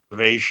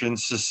Preservation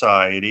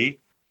Society,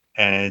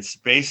 and it's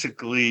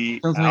basically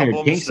Sounds like a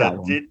albums Kinks that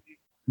album. did.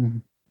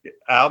 Mhm.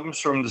 Albums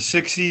from the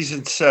 60s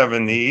and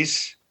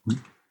 70s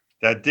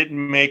that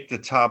didn't make the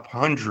top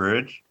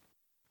 100,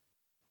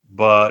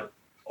 but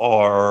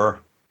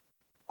are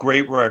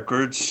great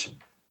records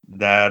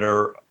that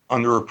are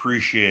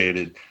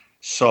underappreciated.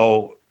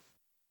 So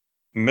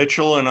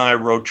Mitchell and I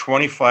wrote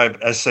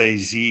 25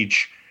 essays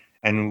each,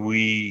 and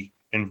we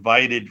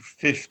invited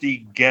 50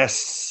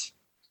 guests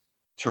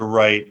to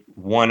write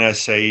one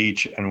essay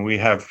each. And we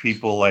have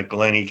people like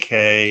Lenny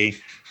Kaye,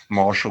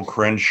 Marshall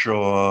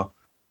Crenshaw,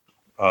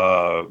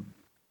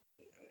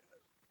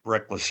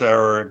 Reckless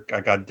Eric.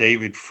 I got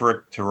David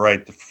Frick to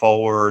write the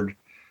forward.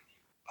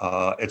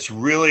 It's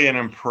really an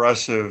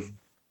impressive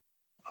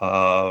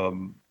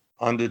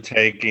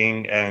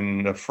undertaking,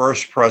 and the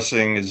first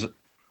pressing is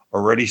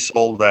already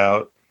sold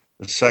out.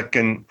 The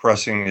second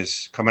pressing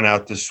is coming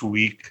out this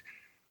week.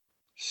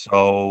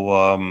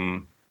 So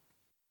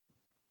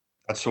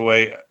That's the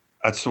way.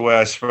 That's the way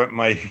I spent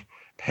my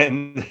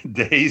pen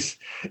days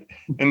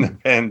in the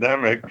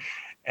pandemic.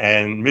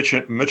 And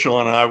Mitchell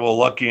and I were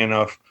lucky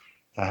enough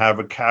to have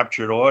a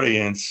captured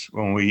audience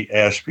when we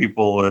asked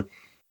people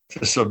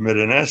to submit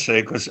an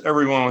essay, because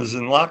everyone was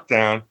in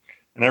lockdown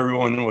and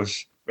everyone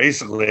was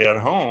basically at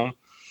home.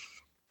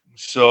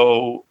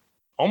 So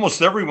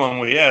almost everyone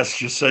we asked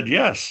just said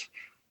yes,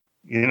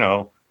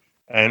 and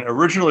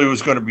originally it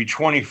was going to be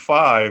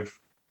 25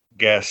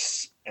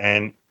 guests,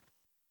 and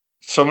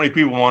so many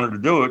people wanted to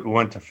do it, we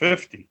went to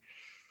 50.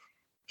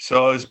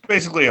 So it's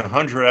basically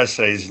 100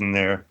 essays in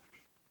there,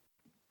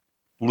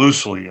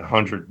 loosely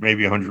 100,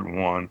 maybe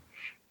 101.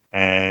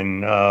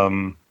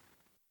 And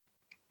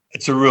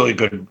it's a really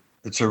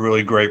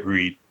great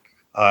read.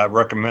 I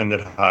recommend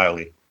it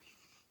highly.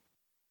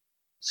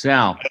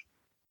 Sal.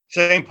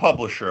 Same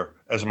publisher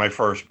as my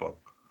first book,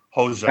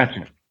 Hozac.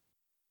 Gotcha.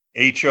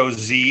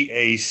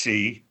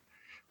 Hozac,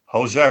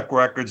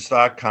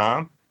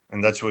 HozakRecords.com,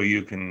 and that's where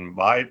you can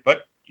buy it.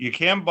 But you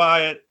can't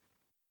buy it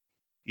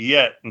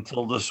yet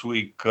until this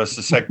week, because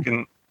the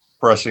second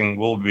pressing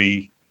will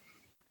be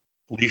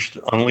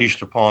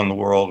unleashed upon the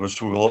world,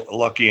 which we were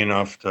lucky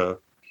enough to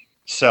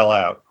sell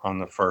out on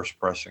the first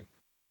pressing.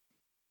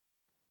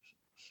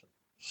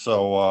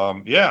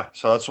 So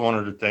so that's one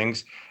of the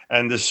things.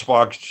 And this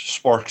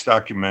Sparks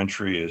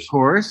documentary is, Of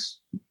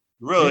course.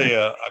 really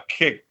a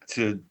kick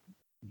to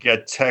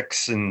get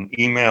texts and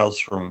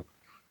emails from,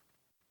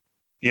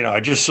 I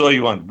just saw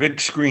you on big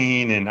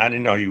screen and I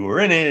didn't know you were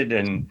in it,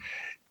 and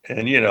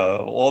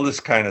all this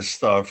kind of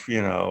stuff,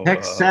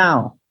 Text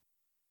Sal.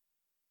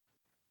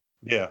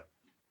 Yeah,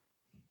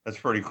 that's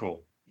pretty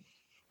cool.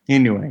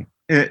 Anyway,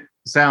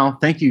 Sal,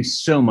 thank you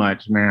so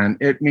much, man.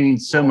 It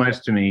means so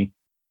much to me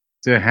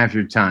to have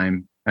your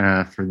time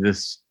for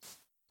this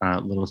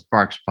Little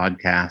Sparks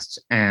podcast,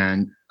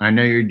 and I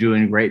know you're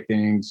doing great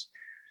things.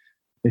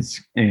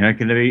 It's going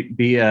to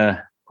be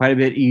quite a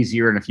bit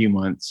easier in a few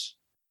months.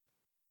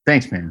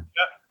 Thanks, man.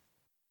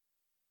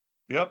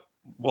 Yep.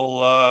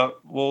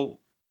 We'll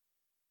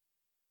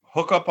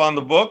hook up on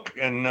the book,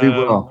 and We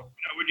will.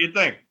 what do you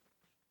think?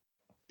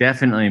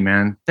 Definitely,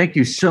 man. Thank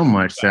you so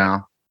much,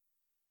 Sal.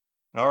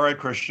 All right,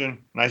 Christian.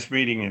 Nice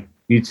meeting you.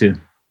 You too.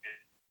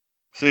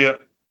 See ya.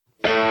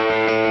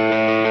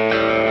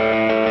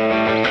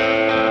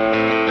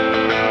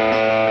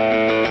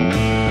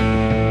 Mm-hmm.